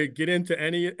not going to get into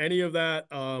any of that.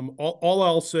 All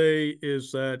I'll say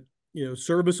is that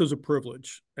service is a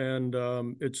privilege, and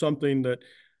it's something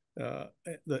uh,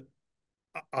 that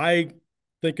I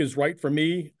think is right for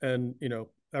me, and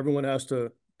everyone has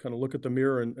to kind of look at the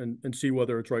mirror and see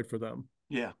whether it's right for them.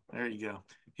 Yeah, there you go.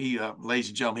 He, ladies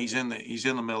and gentlemen, he's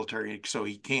in the military, so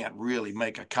he can't really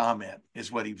make a comment,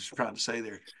 is what he was trying to say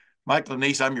there. Mike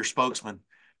Lanese, I'm your spokesman,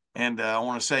 and I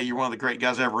want to say you're one of the great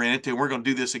guys I ever ran into. And we're going to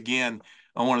do this again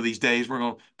on one of these days. We're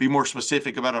going to be more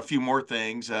specific about a few more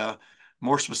things,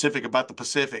 more specific about the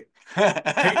Pacific.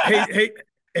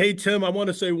 Hey, Tim, I want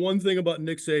to say one thing about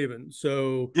Nick Saban.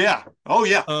 So, Yeah. Oh,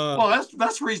 yeah. uh, Well,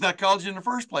 that's the reason I called you in the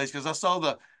first place because I saw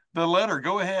the letter.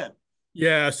 Go ahead.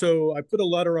 yeah, so I put a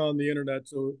letter on the internet.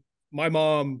 So my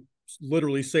mom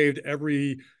literally saved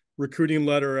every recruiting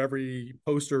letter, every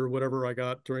poster, whatever I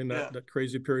got during Yeah. that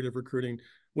crazy period of recruiting,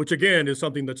 which again is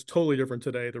something that's totally different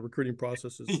today. The recruiting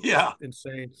process is Yeah.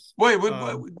 insane. Wait,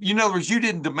 Um, in other words, you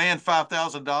didn't demand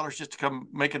 $5,000 just to come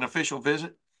make an official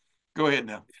visit? Go ahead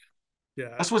now. yeah,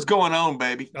 That's what's going on,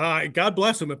 baby. God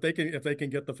bless them if they can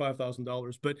get the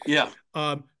 $5,000. But Yeah.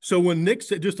 so when Nick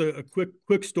said, just a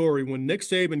quick story, when Nick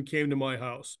Saban came to my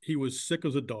house, he was sick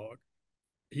as a dog.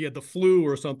 He had the flu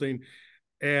or something,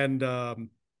 and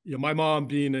my mom,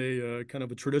 being a kind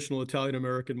of a traditional Italian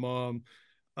American mom,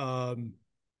 um,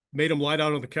 made him lie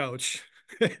down on the couch.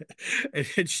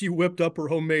 And she whipped up her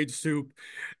homemade soup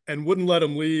and wouldn't let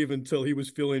him leave until he was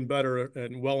feeling better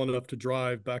and well enough to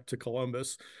drive back to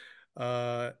Columbus.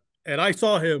 Uh, and I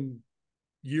saw him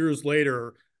years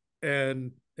later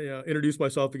and introduced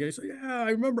myself again. He said, "Yeah,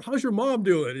 I remember. How's your mom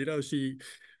doing?" She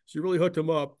really hooked him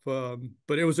up.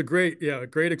 But it was a great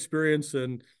experience.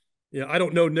 And I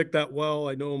don't know Nick that well.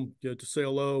 I know him to say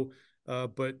hello,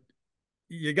 but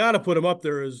you got to put him up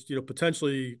there as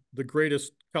potentially the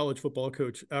greatest college football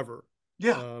coach ever.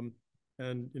 Yeah.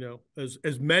 And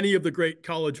as many of the great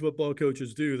college football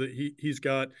coaches do, that he's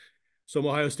got some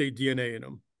Ohio State DNA in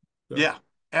him. So. Yeah,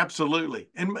 absolutely.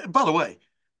 And by the way,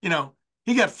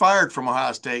 he got fired from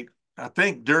Ohio State, I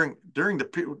think during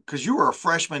the, because you were a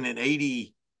freshman in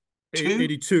 82.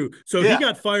 82. So he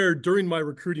got fired during my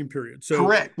recruiting period. So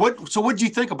correct. So what did you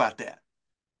think about that?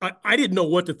 I didn't know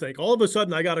what to think. All of a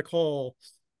sudden I got a call,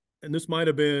 and this might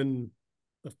have been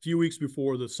a few weeks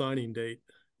before the signing date,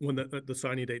 when the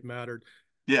signing date mattered.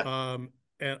 Yeah.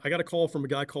 And I got a call from a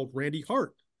guy called Randy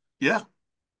Hart. Yeah.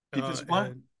 Defensive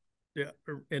line. Yeah,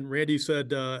 and Randy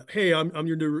said, "Hey, I'm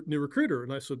your new recruiter."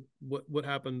 And I said, "What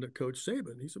happened to Coach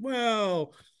Saban?" He said,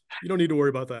 "Well, you don't need to worry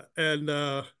about that." And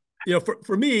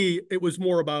for me, it was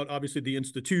more about obviously the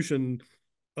institution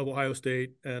of Ohio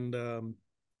State, and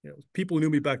people who knew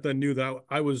me back then knew that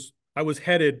I was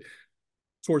headed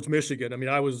towards Michigan. I mean,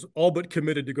 I was all but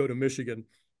committed to go to Michigan,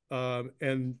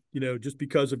 and just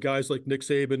because of guys like Nick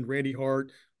Saban, Randy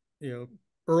Hart,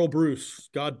 Earl Bruce,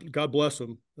 God bless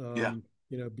him. Yeah.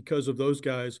 Because of those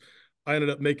guys, I ended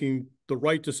up making the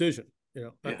right decision.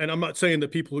 And I'm not saying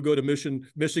that people who go to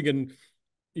Michigan,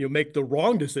 make the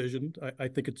wrong decision. I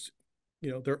think it's,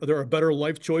 there are better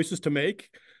life choices to make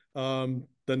than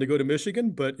to go to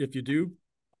Michigan. But if you do,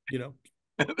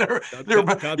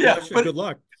 God bless you. Good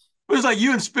luck. It was like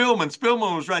you and Spillman.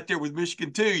 Spillman was right there with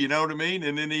Michigan too, you know what I mean?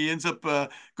 And then he ends up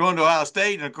going to Ohio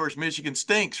State, and of course Michigan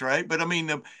stinks, right? But I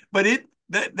mean,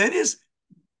 that is,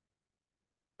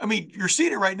 I mean, you're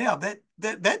seeing it right now.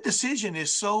 That decision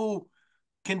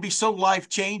can be so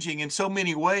life-changing in so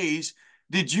many ways.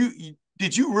 Did you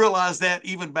realize that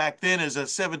even back then as a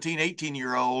 17,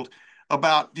 18-year-old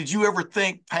did you ever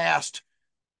think past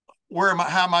how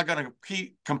am I going to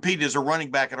compete as a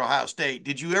running back at Ohio State?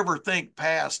 Did you ever think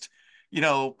past,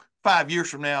 5 years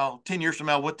from now, 10 years from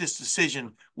now, what this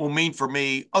decision will mean for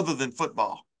me other than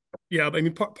football? Yeah, I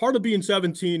mean, part of being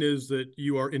 17 is that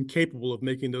you are incapable of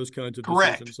making those kinds of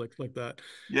decisions like that.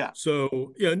 Yeah.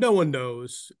 So, no one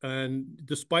knows. And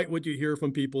despite what you hear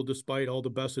from people, despite all the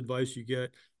best advice you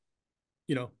get,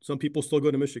 some people still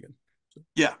go to Michigan. So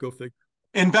yeah. Go figure.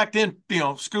 And back then,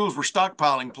 schools were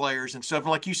stockpiling players and stuff.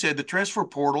 And like you said, the transfer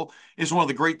portal is one of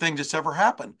the great things that's ever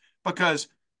happened, because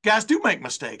guys do make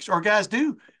mistakes, or guys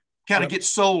do kind of get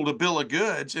sold a bill of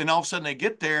goods, and all of a sudden they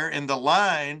get there and the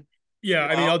line. Yeah,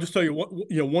 I mean, I'll just tell you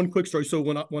one quick story. So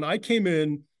when I came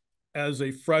in as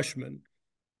a freshman,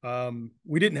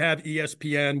 we didn't have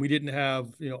ESPN, we didn't have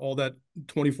all that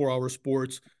 24-hour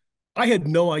sports. I had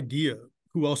no idea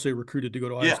who else they recruited to go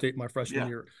to Ohio State my freshman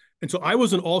year, and so I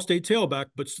was an all-state tailback,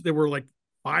 but there were like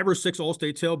 5 or 6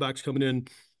 all-state tailbacks coming in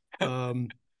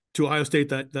to Ohio State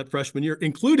that freshman year,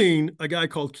 including a guy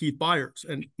called Keith Byers.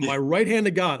 And my right hand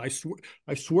to God, I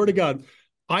swear to God,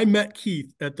 I met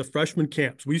Keith at the freshman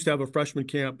camps. We used to have a freshman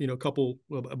camp,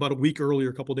 about a week earlier,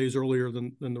 a couple of days earlier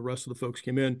than the rest of the folks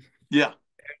came in. Yeah.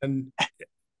 And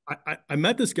I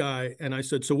met this guy, and I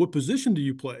said, "So what position do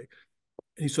you play?"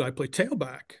 And he said, "I play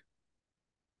tailback."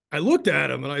 I looked at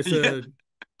him and I said,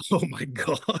 "Oh my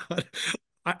God,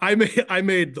 I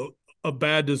made a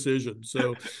bad decision."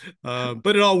 So,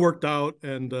 but it all worked out,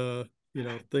 and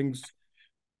things.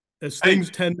 As things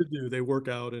tend to do, they work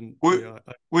out. And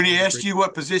when he asked you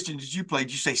what position did you play,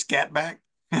 did you say scat back?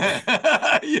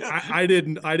 I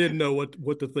didn't know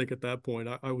what to think at that point.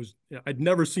 I'd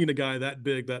never seen a guy that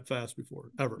big that fast before,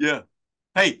 ever. Yeah.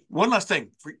 Hey, one last thing.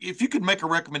 If you could make a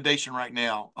recommendation right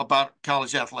now about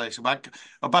college athletics,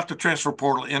 about the transfer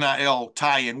portal, NIL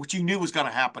tie-in, which you knew was going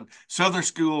to happen. Southern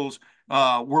schools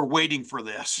were waiting for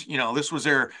this. This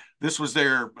was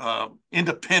their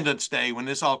Independence Day when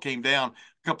this all came down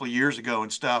a couple of years ago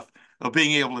and stuff, of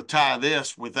being able to tie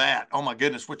this with that. Oh my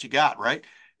goodness, what you got, right?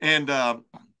 And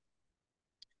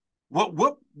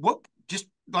what just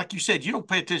like you said, you don't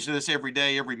pay attention to this every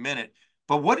day, every minute.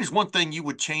 But what is one thing you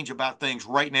would change about things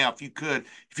right now if you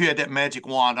had that magic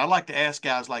wand? I like to ask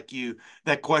guys like you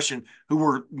that question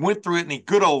who went through it in the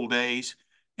good old days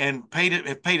and paid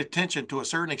attention to a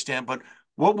certain extent. But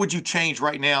what would you change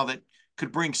right now that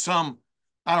could bring some,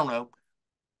 I don't know,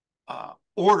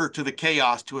 order to the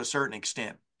chaos to a certain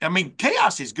extent? I mean,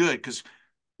 chaos is good, because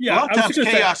a lot of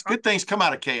times good things come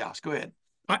out of chaos. Go ahead.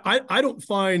 I don't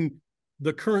find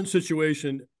the current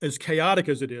situation, as chaotic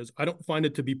as it is, I don't find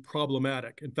it to be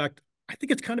problematic. In fact, I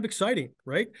think it's kind of exciting,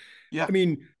 right? Yeah. I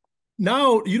mean,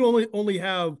 now you don't only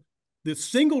have this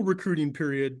single recruiting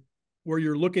period where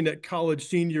you're looking at college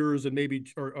seniors and maybe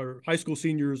or high school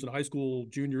seniors and high school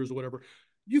juniors or whatever.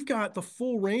 You've got the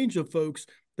full range of folks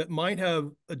that might have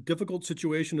a difficult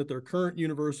situation at their current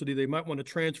university. They might want to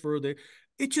transfer.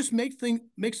 It just makes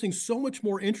things so much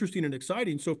more interesting and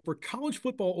exciting. So for college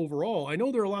football overall, I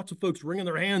know there are lots of folks wringing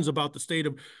their hands about the state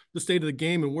of the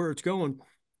game and where it's going.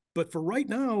 But for right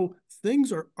now,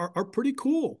 things are pretty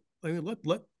cool. I mean,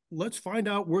 let's find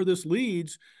out where this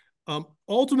leads.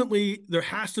 Ultimately, there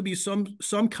has to be some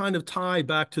kind of tie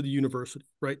back to the university,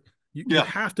 right? You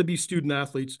have to be student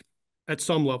athletes at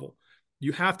some level.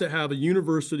 You have to have a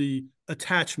university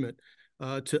attachment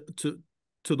to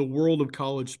the world of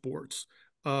college sports.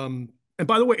 And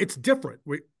by the way, it's different.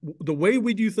 The way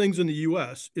we do things in the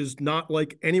U.S. is not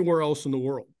like anywhere else in the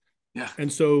world. Yeah.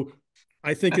 And so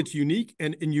I think it's unique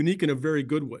and unique in a very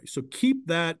good way. So keep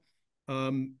that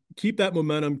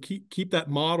momentum, keep that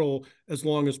model as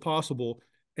long as possible,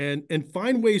 and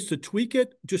find ways to tweak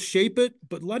it, just shape it,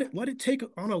 but let it take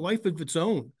on a life of its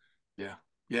own. Yeah.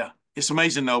 Yeah. It's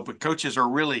amazing though, but coaches are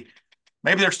really,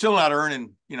 maybe they're still not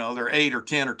earning, their $8 or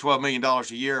 $10 or $12 million a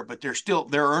year, but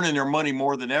they're earning their money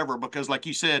more than ever because, like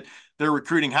you said, they're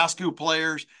recruiting high school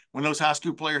players. When those high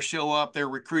school players show up, they're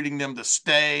recruiting them to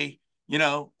stay,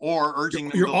 or urging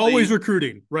them. You're always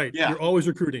recruiting, right? Yeah, you're always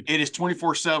recruiting. It is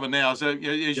 24/7 now.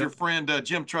 As your friend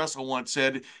Jim Tressel once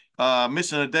said,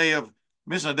 missing a day of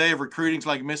recruiting is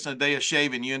like missing a day of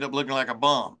shaving. You end up looking like a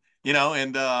bum,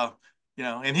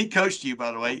 and he coached you,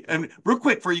 by the way. And real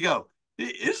quick before you go,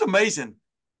 it's amazing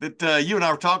that you and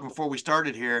I were talking before we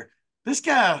started here. This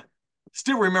guy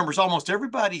still remembers almost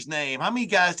everybody's name. How many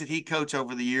guys did he coach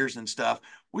over the years and stuff?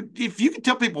 If you could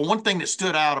tell people one thing that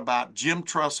stood out about Jim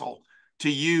Tressel to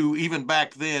you, even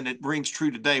back then, it rings true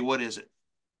today, what is it?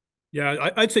 Yeah,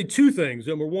 I'd say two things.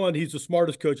 Number one, he's the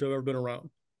smartest coach I've ever been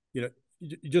around.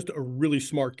 Just a really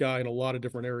smart guy in a lot of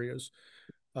different areas.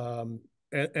 And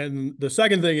the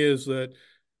second thing is that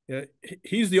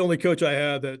he's the only coach I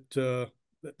had that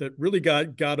really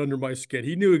got under my skin.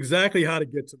 He knew exactly how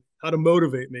to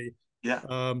motivate me.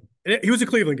 Yeah. He was a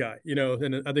Cleveland guy,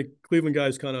 and I think Cleveland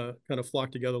guys kind of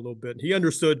flocked together a little bit. He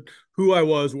understood who I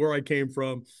was, where I came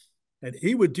from, and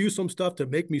he would do some stuff to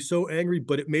make me so angry,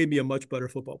 but it made me a much better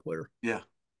football player. Yeah.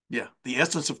 Yeah. The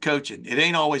essence of coaching. It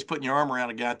ain't always putting your arm around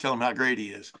a guy, telling him how great he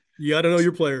is. You got to know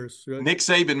your players. Right? Nick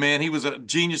Saban, man, he was a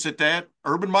genius at that.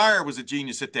 Urban Meyer was a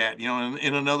genius at that,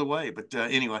 in another way. But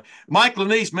anyway, Mike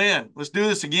Lanese, man, let's do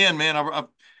this again, man. I've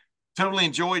totally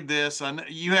enjoyed this. I know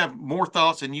you have more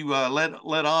thoughts and you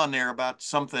let on there about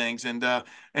some things, and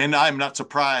I'm not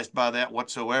surprised by that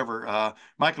whatsoever.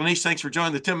 Mike Lanese, thanks for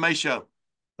joining the Tim May Show.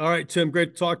 All right, Tim,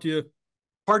 great to talk to you.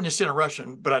 Pardon this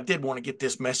interruption, but I did want to get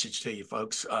this message to you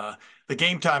folks. The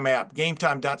Game Time app,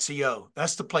 gametime.co,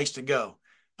 that's the place to go,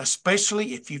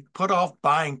 especially if you put off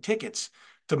buying tickets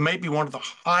to maybe one of the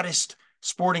hottest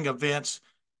sporting events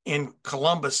in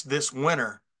Columbus this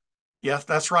winter. Yes,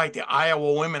 that's right. The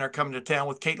Iowa women are coming to town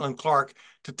with Caitlin Clark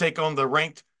to take on the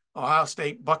ranked Ohio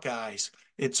State Buckeyes.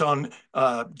 It's on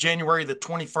January the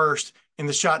 21st in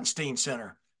the Schottenstein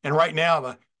Center. And right now,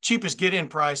 the cheapest get-in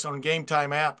price on Game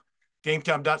Time app,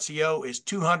 gametime.co, is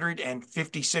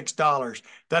 $256.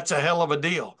 That's a hell of a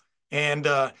deal. And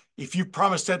if you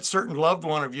promised that certain loved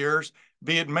one of yours,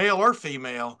 be it male or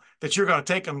female, that you're going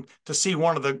to take them to see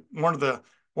one of the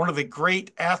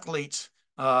great athletes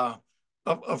of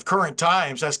current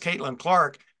times, that's Caitlin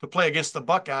Clark, to play against the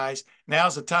Buckeyes,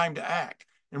 now's the time to act.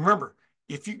 And remember,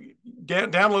 if you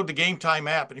download the Game Time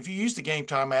app, and if you use the Game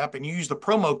Time app and you use the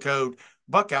promo code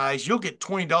Buckeyes, you'll get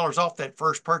 $20 off that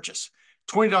first purchase.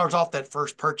 $20 off that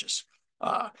first purchase.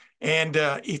 And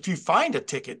if you find a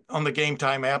ticket on the Game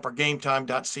Time app or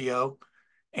gametime.co,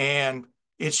 and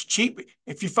it's cheap,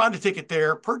 if you find a ticket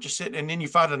there, purchase it, and then you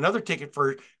find another ticket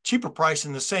for a cheaper price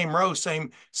in the same row,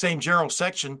 same general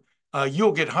section,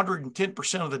 you'll get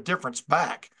 110% of the difference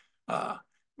back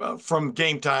from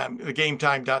Game Time, the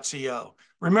gametime.co.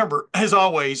 Remember, as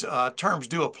always, terms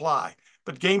do apply.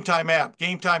 But Game Time app,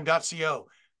 gametime.co,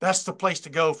 that's the place to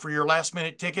go for your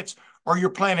last-minute tickets or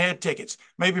your plan ahead tickets,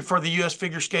 maybe for the U.S.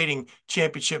 Figure Skating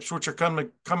Championships, which are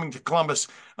coming to Columbus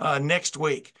next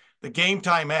week. The Game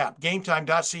Time app,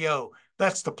 gametime.co,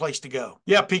 that's the place to go.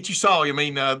 Yeah, Pete, you saw,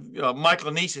 Mike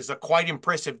Lanese is a quite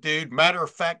impressive dude,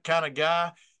 matter-of-fact kind of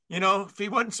guy. If he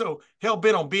wasn't so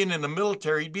hell-bent on being in the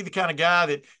military, he'd be the kind of guy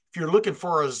that if you're looking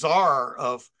for a czar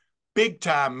of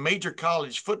big-time major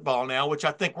college football now, which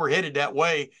I think we're headed that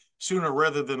way sooner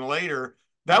rather than later,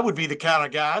 that would be the kind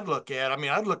of guy I'd look at. I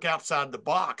mean, I'd look outside the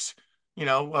box,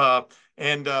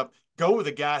 and go with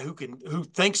a guy who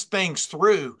thinks things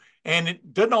through, and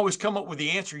it doesn't always come up with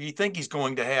the answer you think he's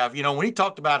going to have. When he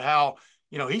talked about how,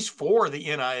 he's for the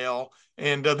NIL,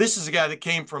 and this is a guy that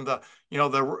came from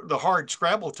the hard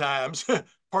Scrabble times,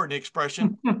 pardon the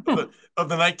expression, of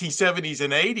the 1970s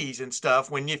and 80s and stuff.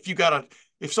 When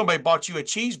if somebody bought you a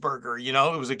cheeseburger,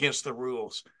 it was against the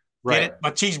rules. Right. Get it? My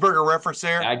cheeseburger reference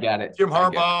there. I got it. Jim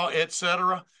Harbaugh,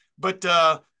 etc. But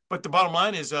But the bottom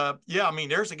line is, yeah, I mean,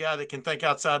 there's a guy that can think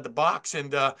outside the box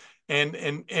and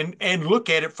look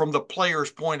at it from the player's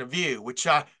point of view, which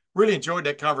I really enjoyed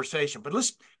that conversation. But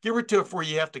let's get right to it before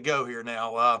you have to go here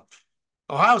now.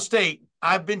 Ohio State,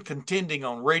 I've been contending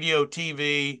on radio,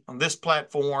 TV, on this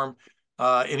platform,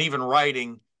 and even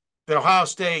writing that Ohio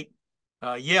State,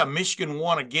 yeah, Michigan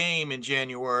won a game in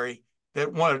January,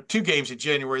 that won 2 games in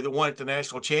January that won at the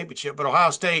national championship. But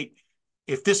Ohio State,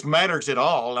 if this matters at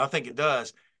all, and I think it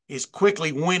does, is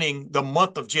quickly winning the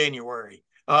month of January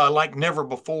like never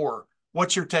before.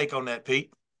 What's your take on that,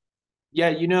 Pete?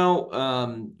 Yeah,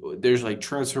 there's like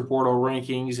transfer portal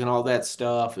rankings and all that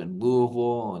stuff, and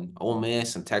Louisville and Ole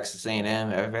Miss and Texas A&M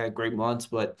have had great months,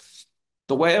 but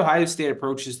the way Ohio State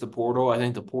approaches the portal, I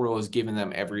think the portal has given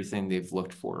them everything they've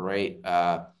looked for, right?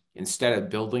 Instead of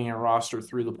building a roster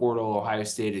through the portal, Ohio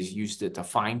State has used it to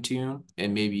fine tune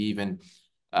and maybe even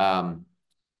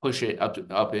push it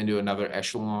up into another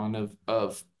echelon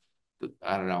of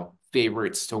I don't know,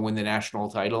 favorites to win the national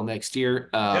title next year.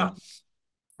 Yeah.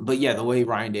 But yeah, the way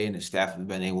Ryan Day and his staff have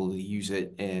been able to use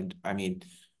it, and I mean,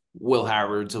 Will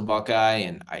Howard's a Buckeye,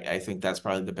 and I think that's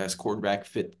probably the best quarterback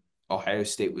fit Ohio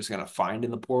State was going to find in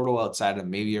the portal outside of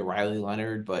maybe a Riley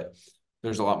Leonard, but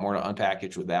there's a lot more to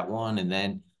unpackage with that one. And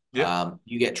then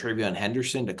you get Travion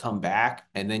Henderson to come back,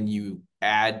 and then you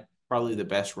add probably the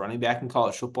best running back in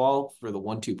college football for the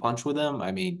 1-2 punch with him.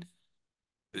 I mean,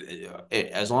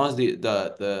 as long as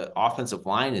the offensive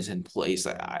line is in place,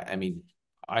 I mean,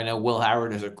 I know Will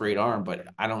Howard has a great arm, but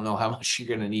I don't know how much you're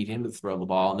going to need him to throw the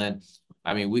ball. And then,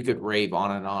 I mean, we could rave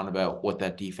on and on about what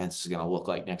that defense is going to look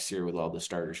like next year with all the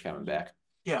starters coming back.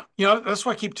 Yeah. That's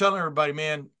why I keep telling everybody,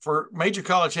 man, for major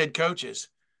college head coaches,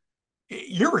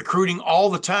 you're recruiting all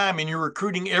the time and you're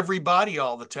recruiting everybody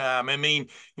all the time. I mean,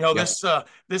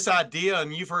 this idea,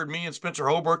 and you've heard me and Spencer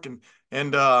Holbrook and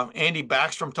Andy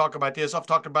Backstrom talk about this. I've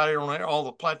talked about it on all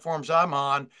the platforms I'm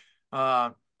on.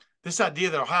 This idea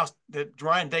that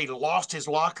Ryan Day lost his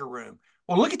locker room.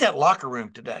 Well, look at that locker room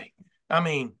today. I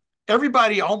mean,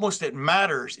 everybody almost that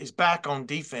matters is back on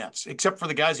defense, except for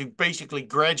the guys who basically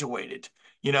graduated.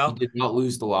 He did not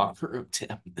lose the locker room,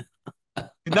 Tim.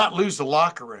 Did not lose the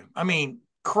locker room. I mean,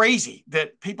 crazy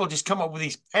that people just come up with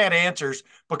these pat answers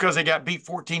because they got beat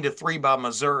 14-3 by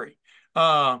Missouri.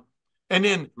 And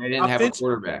then they didn't have a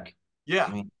quarterback.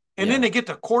 Yeah. Then they get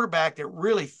the quarterback that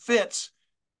really fits.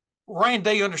 Ryan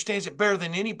Day understands it better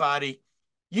than anybody.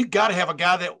 You got to have a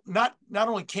guy that not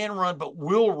only can run, but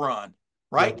will run,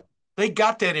 right? Yeah. They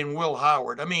got that in Will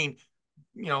Howard. I mean,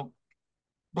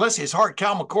 bless his heart,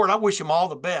 Cal McCord, I wish him all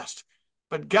the best.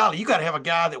 But golly, you got to have a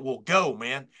guy that will go,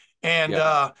 man. And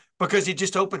because it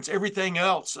just opens everything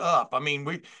else up. I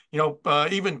mean,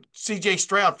 even CJ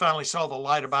Stroud finally saw the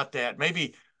light about that.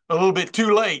 Maybe a little bit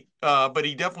too late, but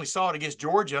he definitely saw it against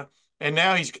Georgia. And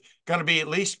now he's going to be at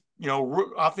least,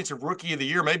 offensive rookie of the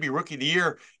year, maybe rookie of the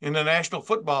year in the National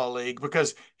Football League,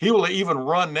 because he will even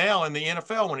run now in the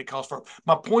NFL when it calls for it.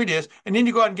 My point is, and then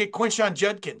you go out and get Quinshon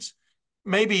Judkins.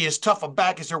 Maybe as tough a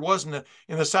back as there was in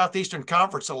the Southeastern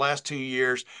Conference the last 2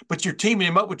 years, but you're teaming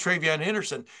him up with Travion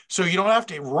Henderson, so you don't have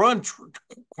to run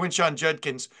Quinshon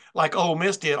Judkins like Ole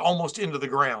Miss did almost into the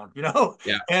ground,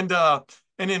 Yeah. And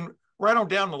then right on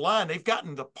down the line, they've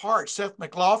gotten the part. Seth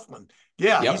McLaughlin,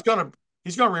 he's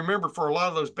gonna remember for a lot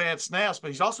of those bad snaps, but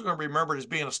he's also gonna be remembered as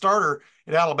being a starter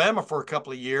at Alabama for a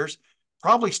couple of years,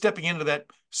 probably stepping into that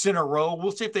center role.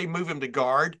 We'll see if they move him to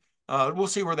guard. We'll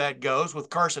see where that goes with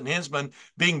Carson Hinsman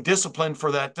being disciplined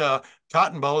for that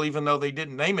Cotton Bowl, even though they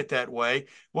didn't name it that way.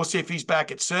 We'll see if he's back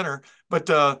at center. But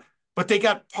they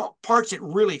got parts that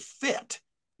really fit.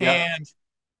 Yeah. And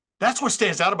that's what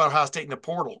stands out about Ohio State in the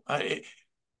portal.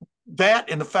 That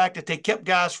and the fact that they kept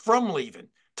guys from leaving,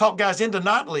 talked guys into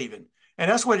not leaving.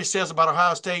 And that's what it says about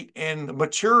Ohio State and the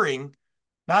maturing,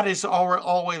 not as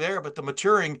all the way there, but the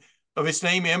maturing of its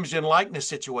name, image, and likeness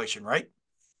situation, right?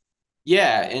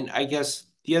 Yeah, and I guess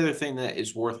the other thing that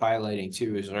is worth highlighting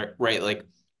too is right, like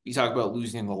you talk about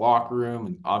losing the locker room,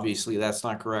 and obviously that's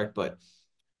not correct. But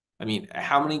I mean,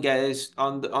 how many guys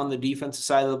on the defensive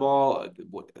side of the ball?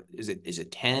 What is it? Is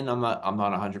it 10? I'm not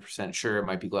 100% sure. It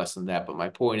might be less than that. But my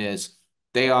point is,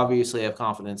 they obviously have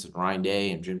confidence in Ryan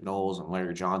Day and Jim Knowles and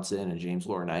Larry Johnson and James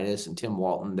Laurinaitis and Tim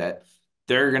Walton that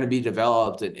they're going to be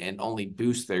developed and only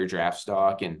boost their draft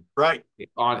stock and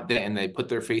they put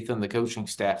their faith in the coaching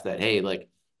staff that, hey, like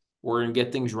we're going to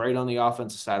get things right on the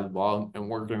offensive side of the ball and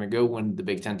we're going to go win the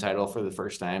Big Ten title for the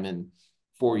first time in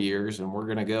 4 years. And we're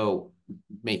going to go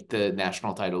make the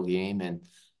national title game. And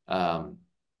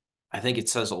I think it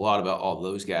says a lot about all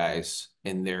those guys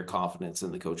and their confidence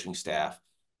in the coaching staff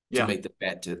to make the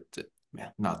bet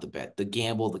not the bet, the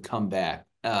gamble, the comeback.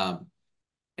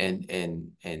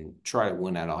 and try to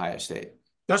win at Ohio State.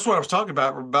 That's what I was talking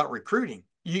about recruiting.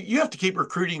 You have to keep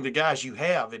recruiting the guys you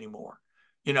have anymore.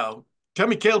 You know, tell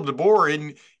me Caleb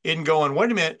DeBoer isn't going,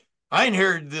 wait a minute, I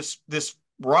inherited this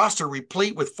roster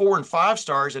replete with 4 and 5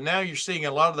 stars, and now you're seeing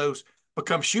a lot of those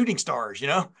become shooting stars, you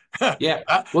know? Yeah.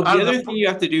 Out Well, the of other the thing you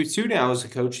have to do too now as a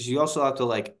coach is you also have to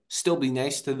like still be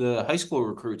nice to the high school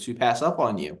recruits who pass up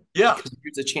on you yeah. because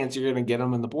there's a chance you're going to get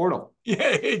them in the portal. Yeah,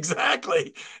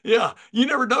 exactly. Yeah. You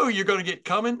never know who you're going to get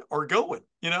coming or going,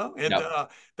 you know? And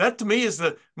Yep. that to me is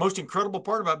the most incredible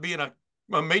part about being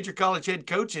a major college head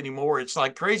coach anymore. It's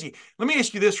like crazy. Let me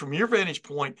ask you this from your vantage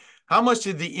point. How much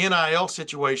did the NIL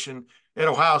situation at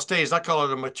Ohio State, as I call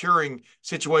it, a maturing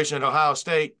situation at Ohio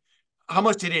State, how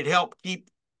much did it help keep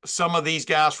some of these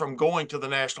guys from going to the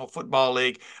National Football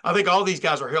League? I think all these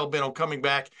guys are hell bent on coming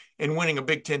back and winning a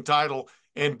Big Ten title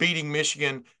and beating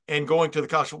Michigan and going to the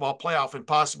college football playoff and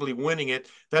possibly winning it.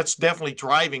 That's definitely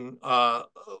driving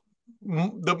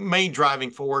the main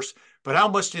driving force. But how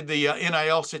much did the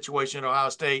NIL situation at Ohio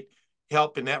State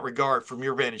help in that regard from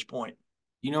your vantage point?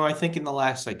 I think in the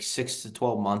last like 6 to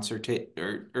 12 months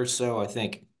or so, I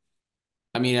think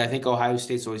Ohio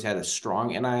State's always had a strong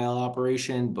NIL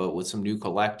operation, but with some new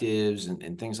collectives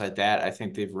and things like that, I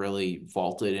think they've really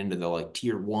vaulted into the like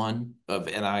tier one of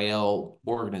NIL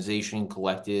organization,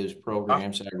 collectives,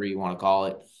 programs, however you want to call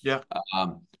it. Yeah.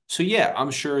 So yeah,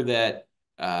 I'm sure that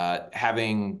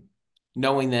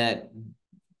knowing that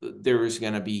there is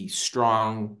going to be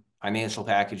strong financial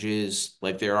packages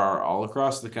like there are all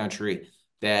across the country,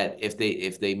 that if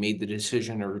they made the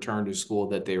decision to return to school,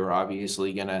 that they were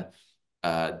obviously going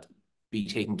to be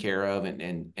taken care of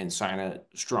and sign a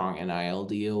strong NIL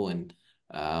deal. And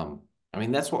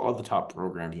that's what all the top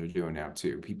programs are doing now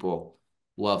too. People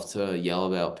love to yell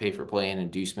about pay for play and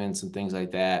inducements and things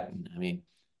like that. And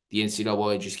the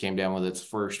NCAA just came down with its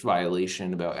first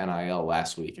violation about NIL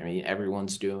last week.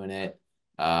 Everyone's doing it.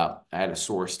 I had a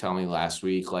source tell me last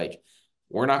week, like,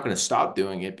 we're not going to stop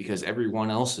doing it because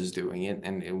everyone else is doing it,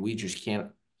 and we just can't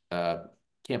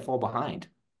fall behind.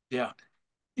 Yeah.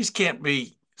 You just can't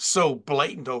be so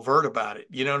blatant overt about it.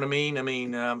 You know what I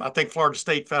mean? I think Florida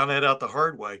State found that out the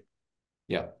hard way.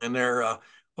 Yeah. And their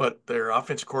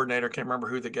offensive coordinator, can't remember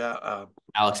who the guy,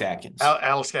 Alex Atkins.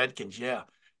 Alex Atkins. Yeah.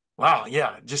 Wow.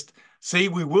 Yeah. Just see,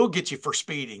 we will get you for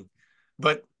speeding,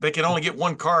 but they can only get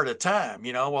one car at a time,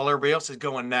 while everybody else is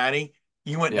going 90.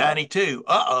 You went 92.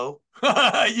 Uh-oh.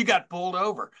 You got pulled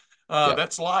over.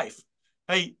 That's life.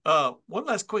 Hey, one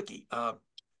last quickie.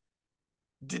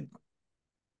 Did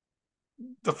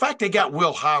the fact they got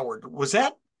Will Howard, was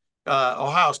that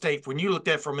Ohio State, when you looked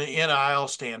at it from an NIL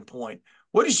standpoint,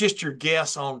 what is just your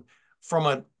guess on from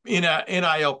a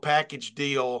NIL package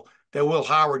deal that Will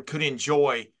Howard could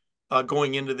enjoy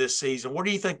going into this season? What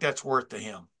do you think that's worth to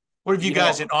him? What have you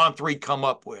guys in On3 come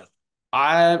up with?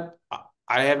 I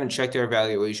haven't checked their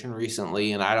evaluation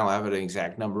recently, and I don't have an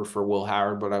exact number for Will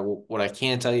Howard, but what I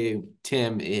can tell you,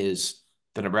 Tim, is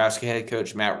the Nebraska head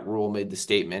coach, Matt Rule, made the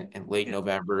statement in late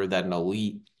November that an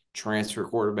elite transfer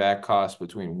quarterback costs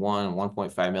between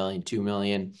 $1.5 million, $2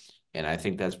 million. And I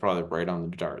think that's probably right on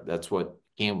the dart. That's what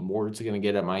Cam Ward's going to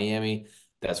get at Miami.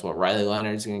 That's what Riley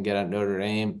Leonard's going to get at Notre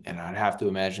Dame. And I'd have to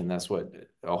imagine that's what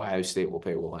Ohio State will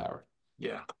pay Will Howard.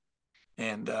 Yeah.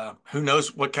 And who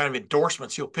knows what kind of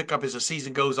endorsements he'll pick up as the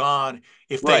season goes on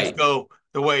if things go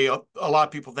the way a lot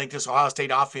of people think this Ohio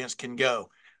State offense can go.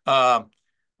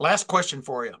 Last question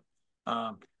for you.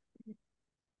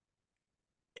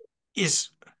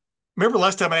 Remember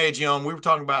last time I had you on, I was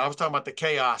talking about the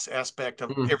chaos aspect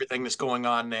of everything that's going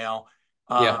on now.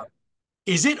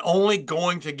 Is it only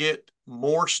going to get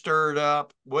more stirred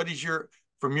up?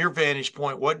 From your vantage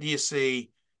point, what do you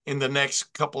see in the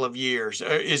next couple of years?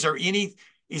 Is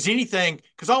anything,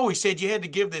 because I always said you had to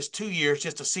give this 2 years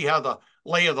just to see how the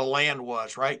lay of the land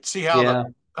was, right? See how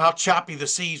choppy the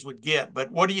seas would get.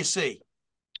 But what do you see?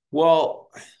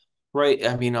 Well, right.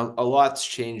 A lot's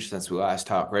changed since we last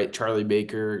talked, right? Charlie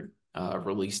Baker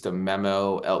released a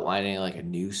memo outlining like a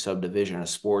new subdivision of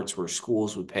sports where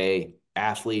schools would pay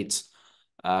athletes.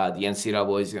 The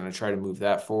NCAA is going to try to move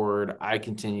that forward. I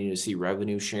continue to see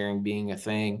revenue sharing being a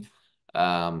thing.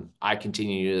 I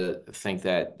continue to think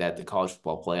that the college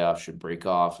football playoff should break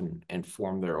off and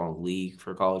form their own league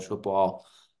for college football.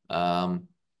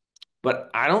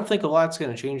 But I don't think a lot's going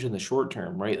to change in the short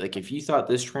term, right? Like if you thought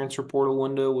this transfer portal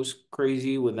window was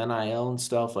crazy with NIL and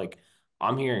stuff, like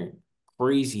I'm hearing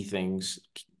crazy things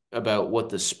about what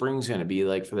the spring's going to be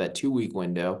like for that 2-week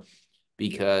window,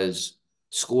 because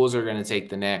schools are going to take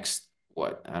the next,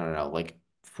 I don't know, like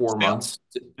 4 months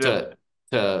to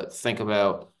think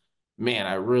about man,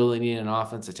 I really need an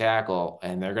offensive tackle,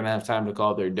 and they're going to have time to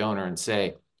call their donor and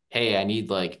say, hey, I need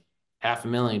like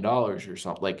 $500,000 or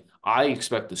something. Like, I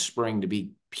expect the spring to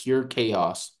be pure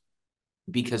chaos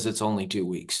because it's only 2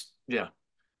 weeks. Yeah.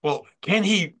 Well, can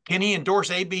he endorse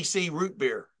ABC root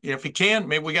beer? If he can,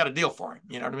 maybe we got a deal for him.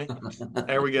 You know what I mean?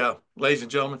 There we go, ladies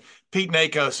and gentlemen. Pete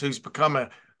Nakos, who's become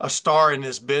a star in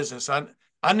this business.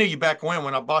 I knew you back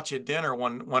when I bought you a dinner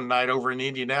one night over in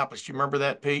Indianapolis. Do you remember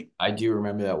that, Pete? I do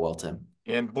remember that well, Tim.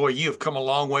 And boy, you have come a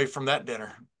long way from that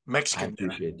dinner, I Mexican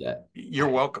dinner. appreciate that. You're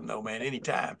welcome, though, man.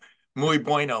 Anytime. Muy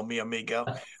bueno, mi amigo.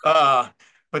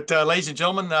 But ladies and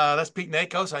gentlemen, that's Pete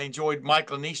Nakos. I enjoyed Mike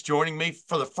Lanese joining me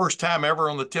for the first time ever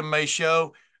on the Tim May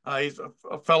Show. He's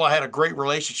a fellow I had a great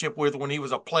relationship with when he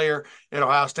was a player at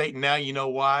Ohio State, and now you know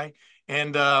why.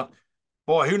 And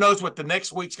boy, who knows what the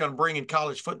next week's going to bring in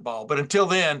college football. But until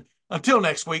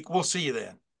next week, we'll see you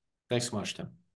then. Thanks so much, Tim.